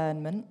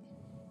discernment,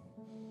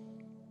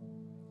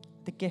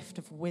 the gift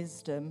of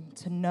wisdom,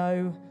 to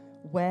know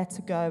where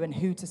to go and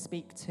who to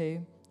speak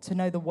to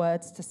know the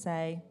words to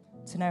say,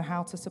 to know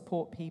how to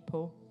support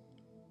people.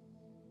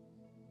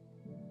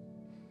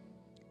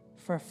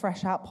 For a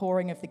fresh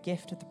outpouring of the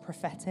gift of the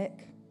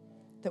prophetic,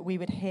 that we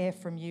would hear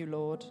from you,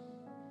 Lord.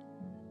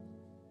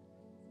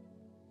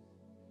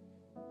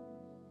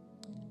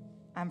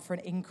 And for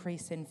an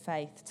increase in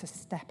faith, to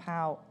step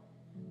out,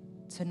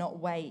 to not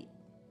wait.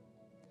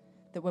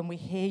 That when we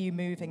hear you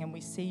moving and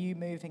we see you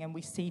moving and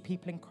we see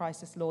people in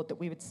crisis, Lord, that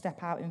we would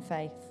step out in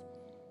faith.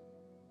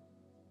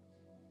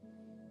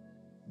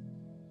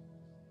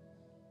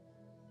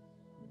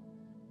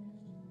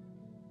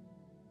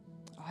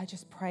 I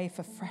just pray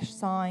for fresh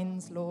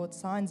signs, Lord,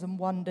 signs and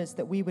wonders,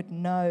 that we would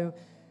know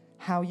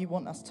how you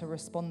want us to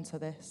respond to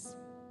this.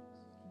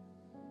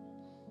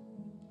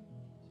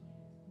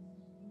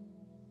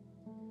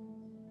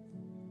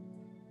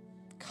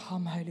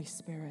 Come, Holy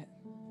Spirit.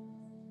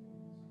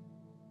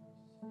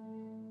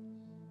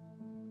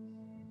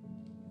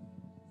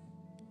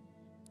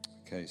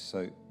 Okay,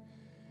 so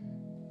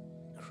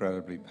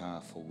incredibly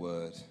powerful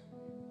word.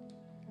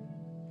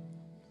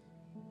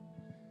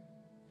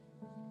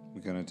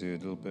 We're going to do a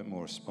little bit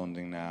more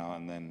responding now,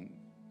 and then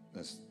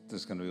there's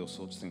going to be all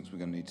sorts of things we're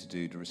going to need to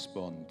do to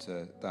respond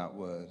to that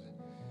word.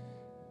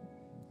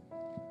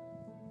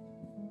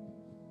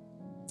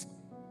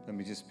 Let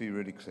me just be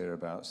really clear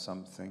about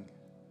something.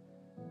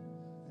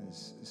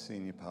 As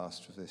senior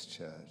pastor of this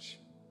church,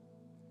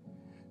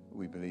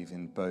 we believe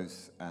in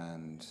both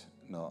and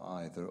not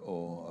either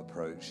or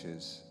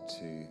approaches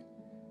to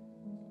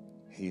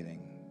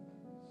healing,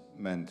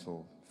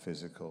 mental,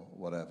 physical,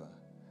 whatever.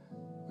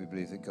 We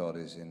believe that God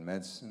is in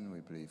medicine. We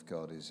believe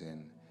God is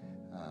in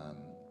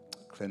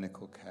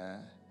clinical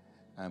care.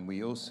 And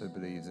we also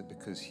believe that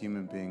because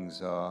human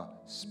beings are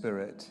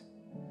spirit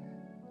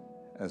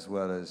as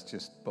well as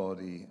just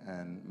body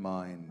and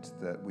mind,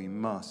 that we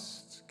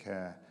must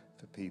care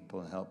for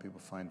people and help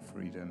people find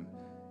freedom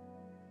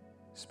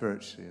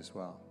spiritually as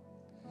well.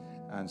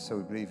 And so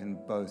we believe in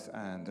both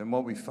and. And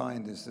what we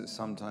find is that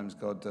sometimes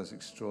God does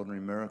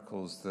extraordinary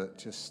miracles that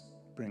just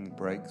bring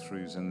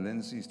breakthroughs, and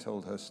Lindsay's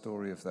told her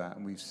story of that,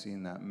 and we've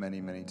seen that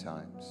many, many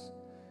times.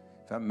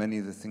 In fact, many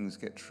of the things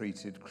get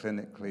treated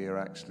clinically are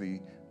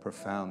actually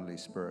profoundly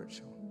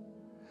spiritual.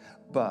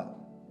 But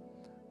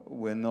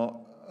we're not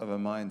of a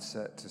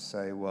mindset to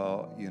say,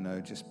 well,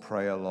 just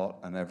pray a lot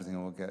and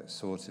everything will get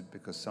sorted,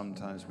 because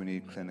sometimes we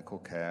need clinical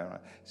care. I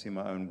see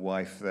my own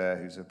wife there,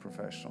 who's a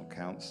professional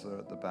counselor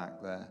at the back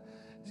there.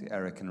 I see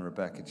Eric and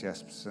Rebecca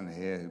Jesperson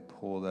here, who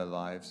pour their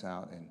lives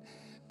out in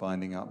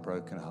binding up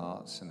broken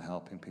hearts and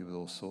helping people with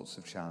all sorts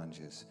of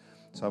challenges.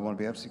 So I want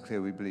to be absolutely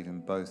clear, we believe in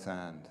both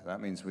and.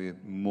 That means we're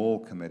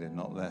more committed,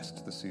 not less,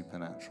 to the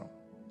supernatural.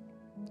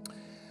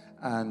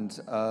 And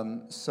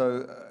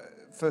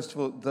first of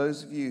all,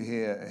 those of you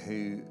here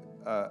who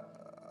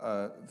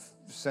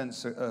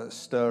sense a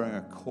stirring,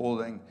 a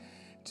calling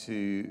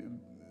to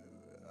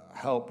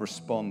help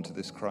respond to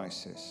this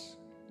crisis,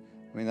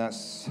 I mean, that's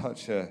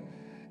such a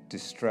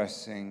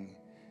distressing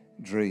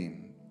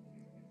dream.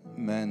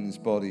 Men's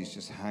bodies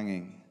just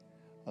hanging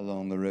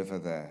along the river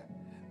there.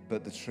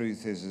 But the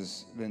truth is,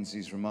 as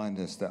Lindsay's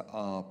reminded us, there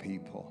are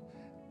people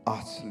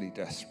utterly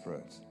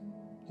desperate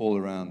all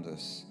around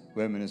us,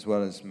 women as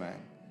well as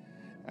men.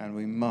 And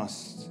we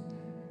must,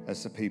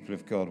 as the people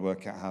of God,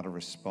 work out how to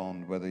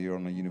respond, whether you're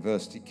on a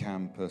university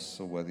campus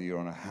or whether you're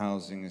on a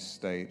housing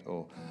estate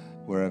or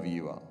wherever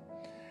you are.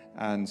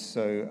 And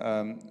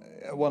so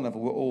at one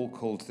level, we're all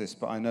called to this,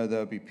 but I know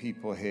there'll be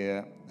people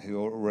here who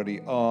already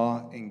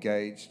are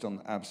engaged on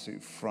the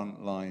absolute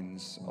front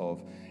lines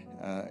of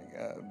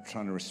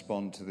trying to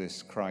respond to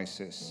this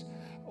crisis,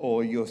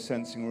 or you're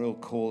sensing a real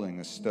calling,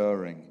 a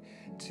stirring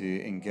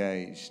to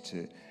engage,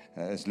 to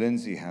as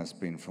Lindsay has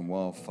been from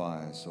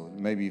wildfires, or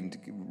maybe even to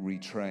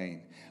retrain.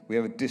 We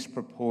have a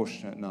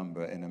disproportionate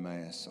number in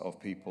Emmaus of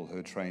people who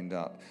are trained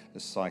up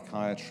as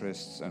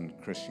psychiatrists and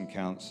Christian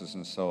counselors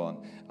and so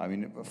on. I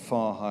mean, a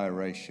far higher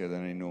ratio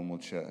than any normal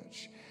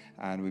church.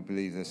 And we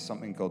believe there's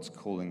something God's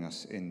calling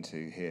us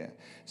into here.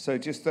 So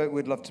just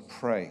we'd love to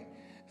pray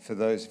for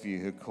those of you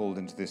who are called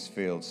into this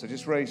field. So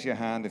just raise your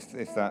hand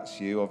if that's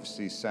you.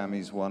 Obviously,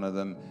 Sammy's one of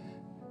them.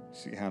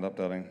 See your hand up,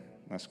 darling.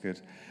 That's good.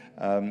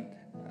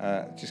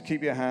 Just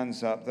keep your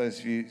hands up. Those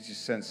of you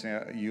just sensing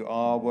you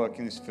are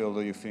working this field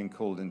or you're feeling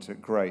called into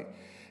it, great.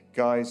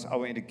 Guys, I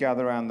want you to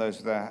gather around those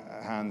with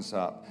their hands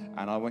up,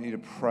 and I want you to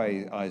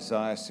pray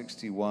Isaiah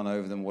 61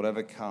 over them.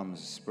 Whatever comes,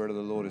 the Spirit of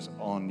the Lord is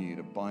on you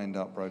to bind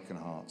up broken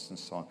hearts and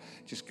so on.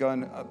 Just go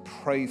and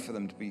pray for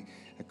them to be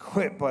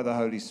equipped by the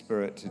Holy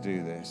Spirit to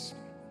do this.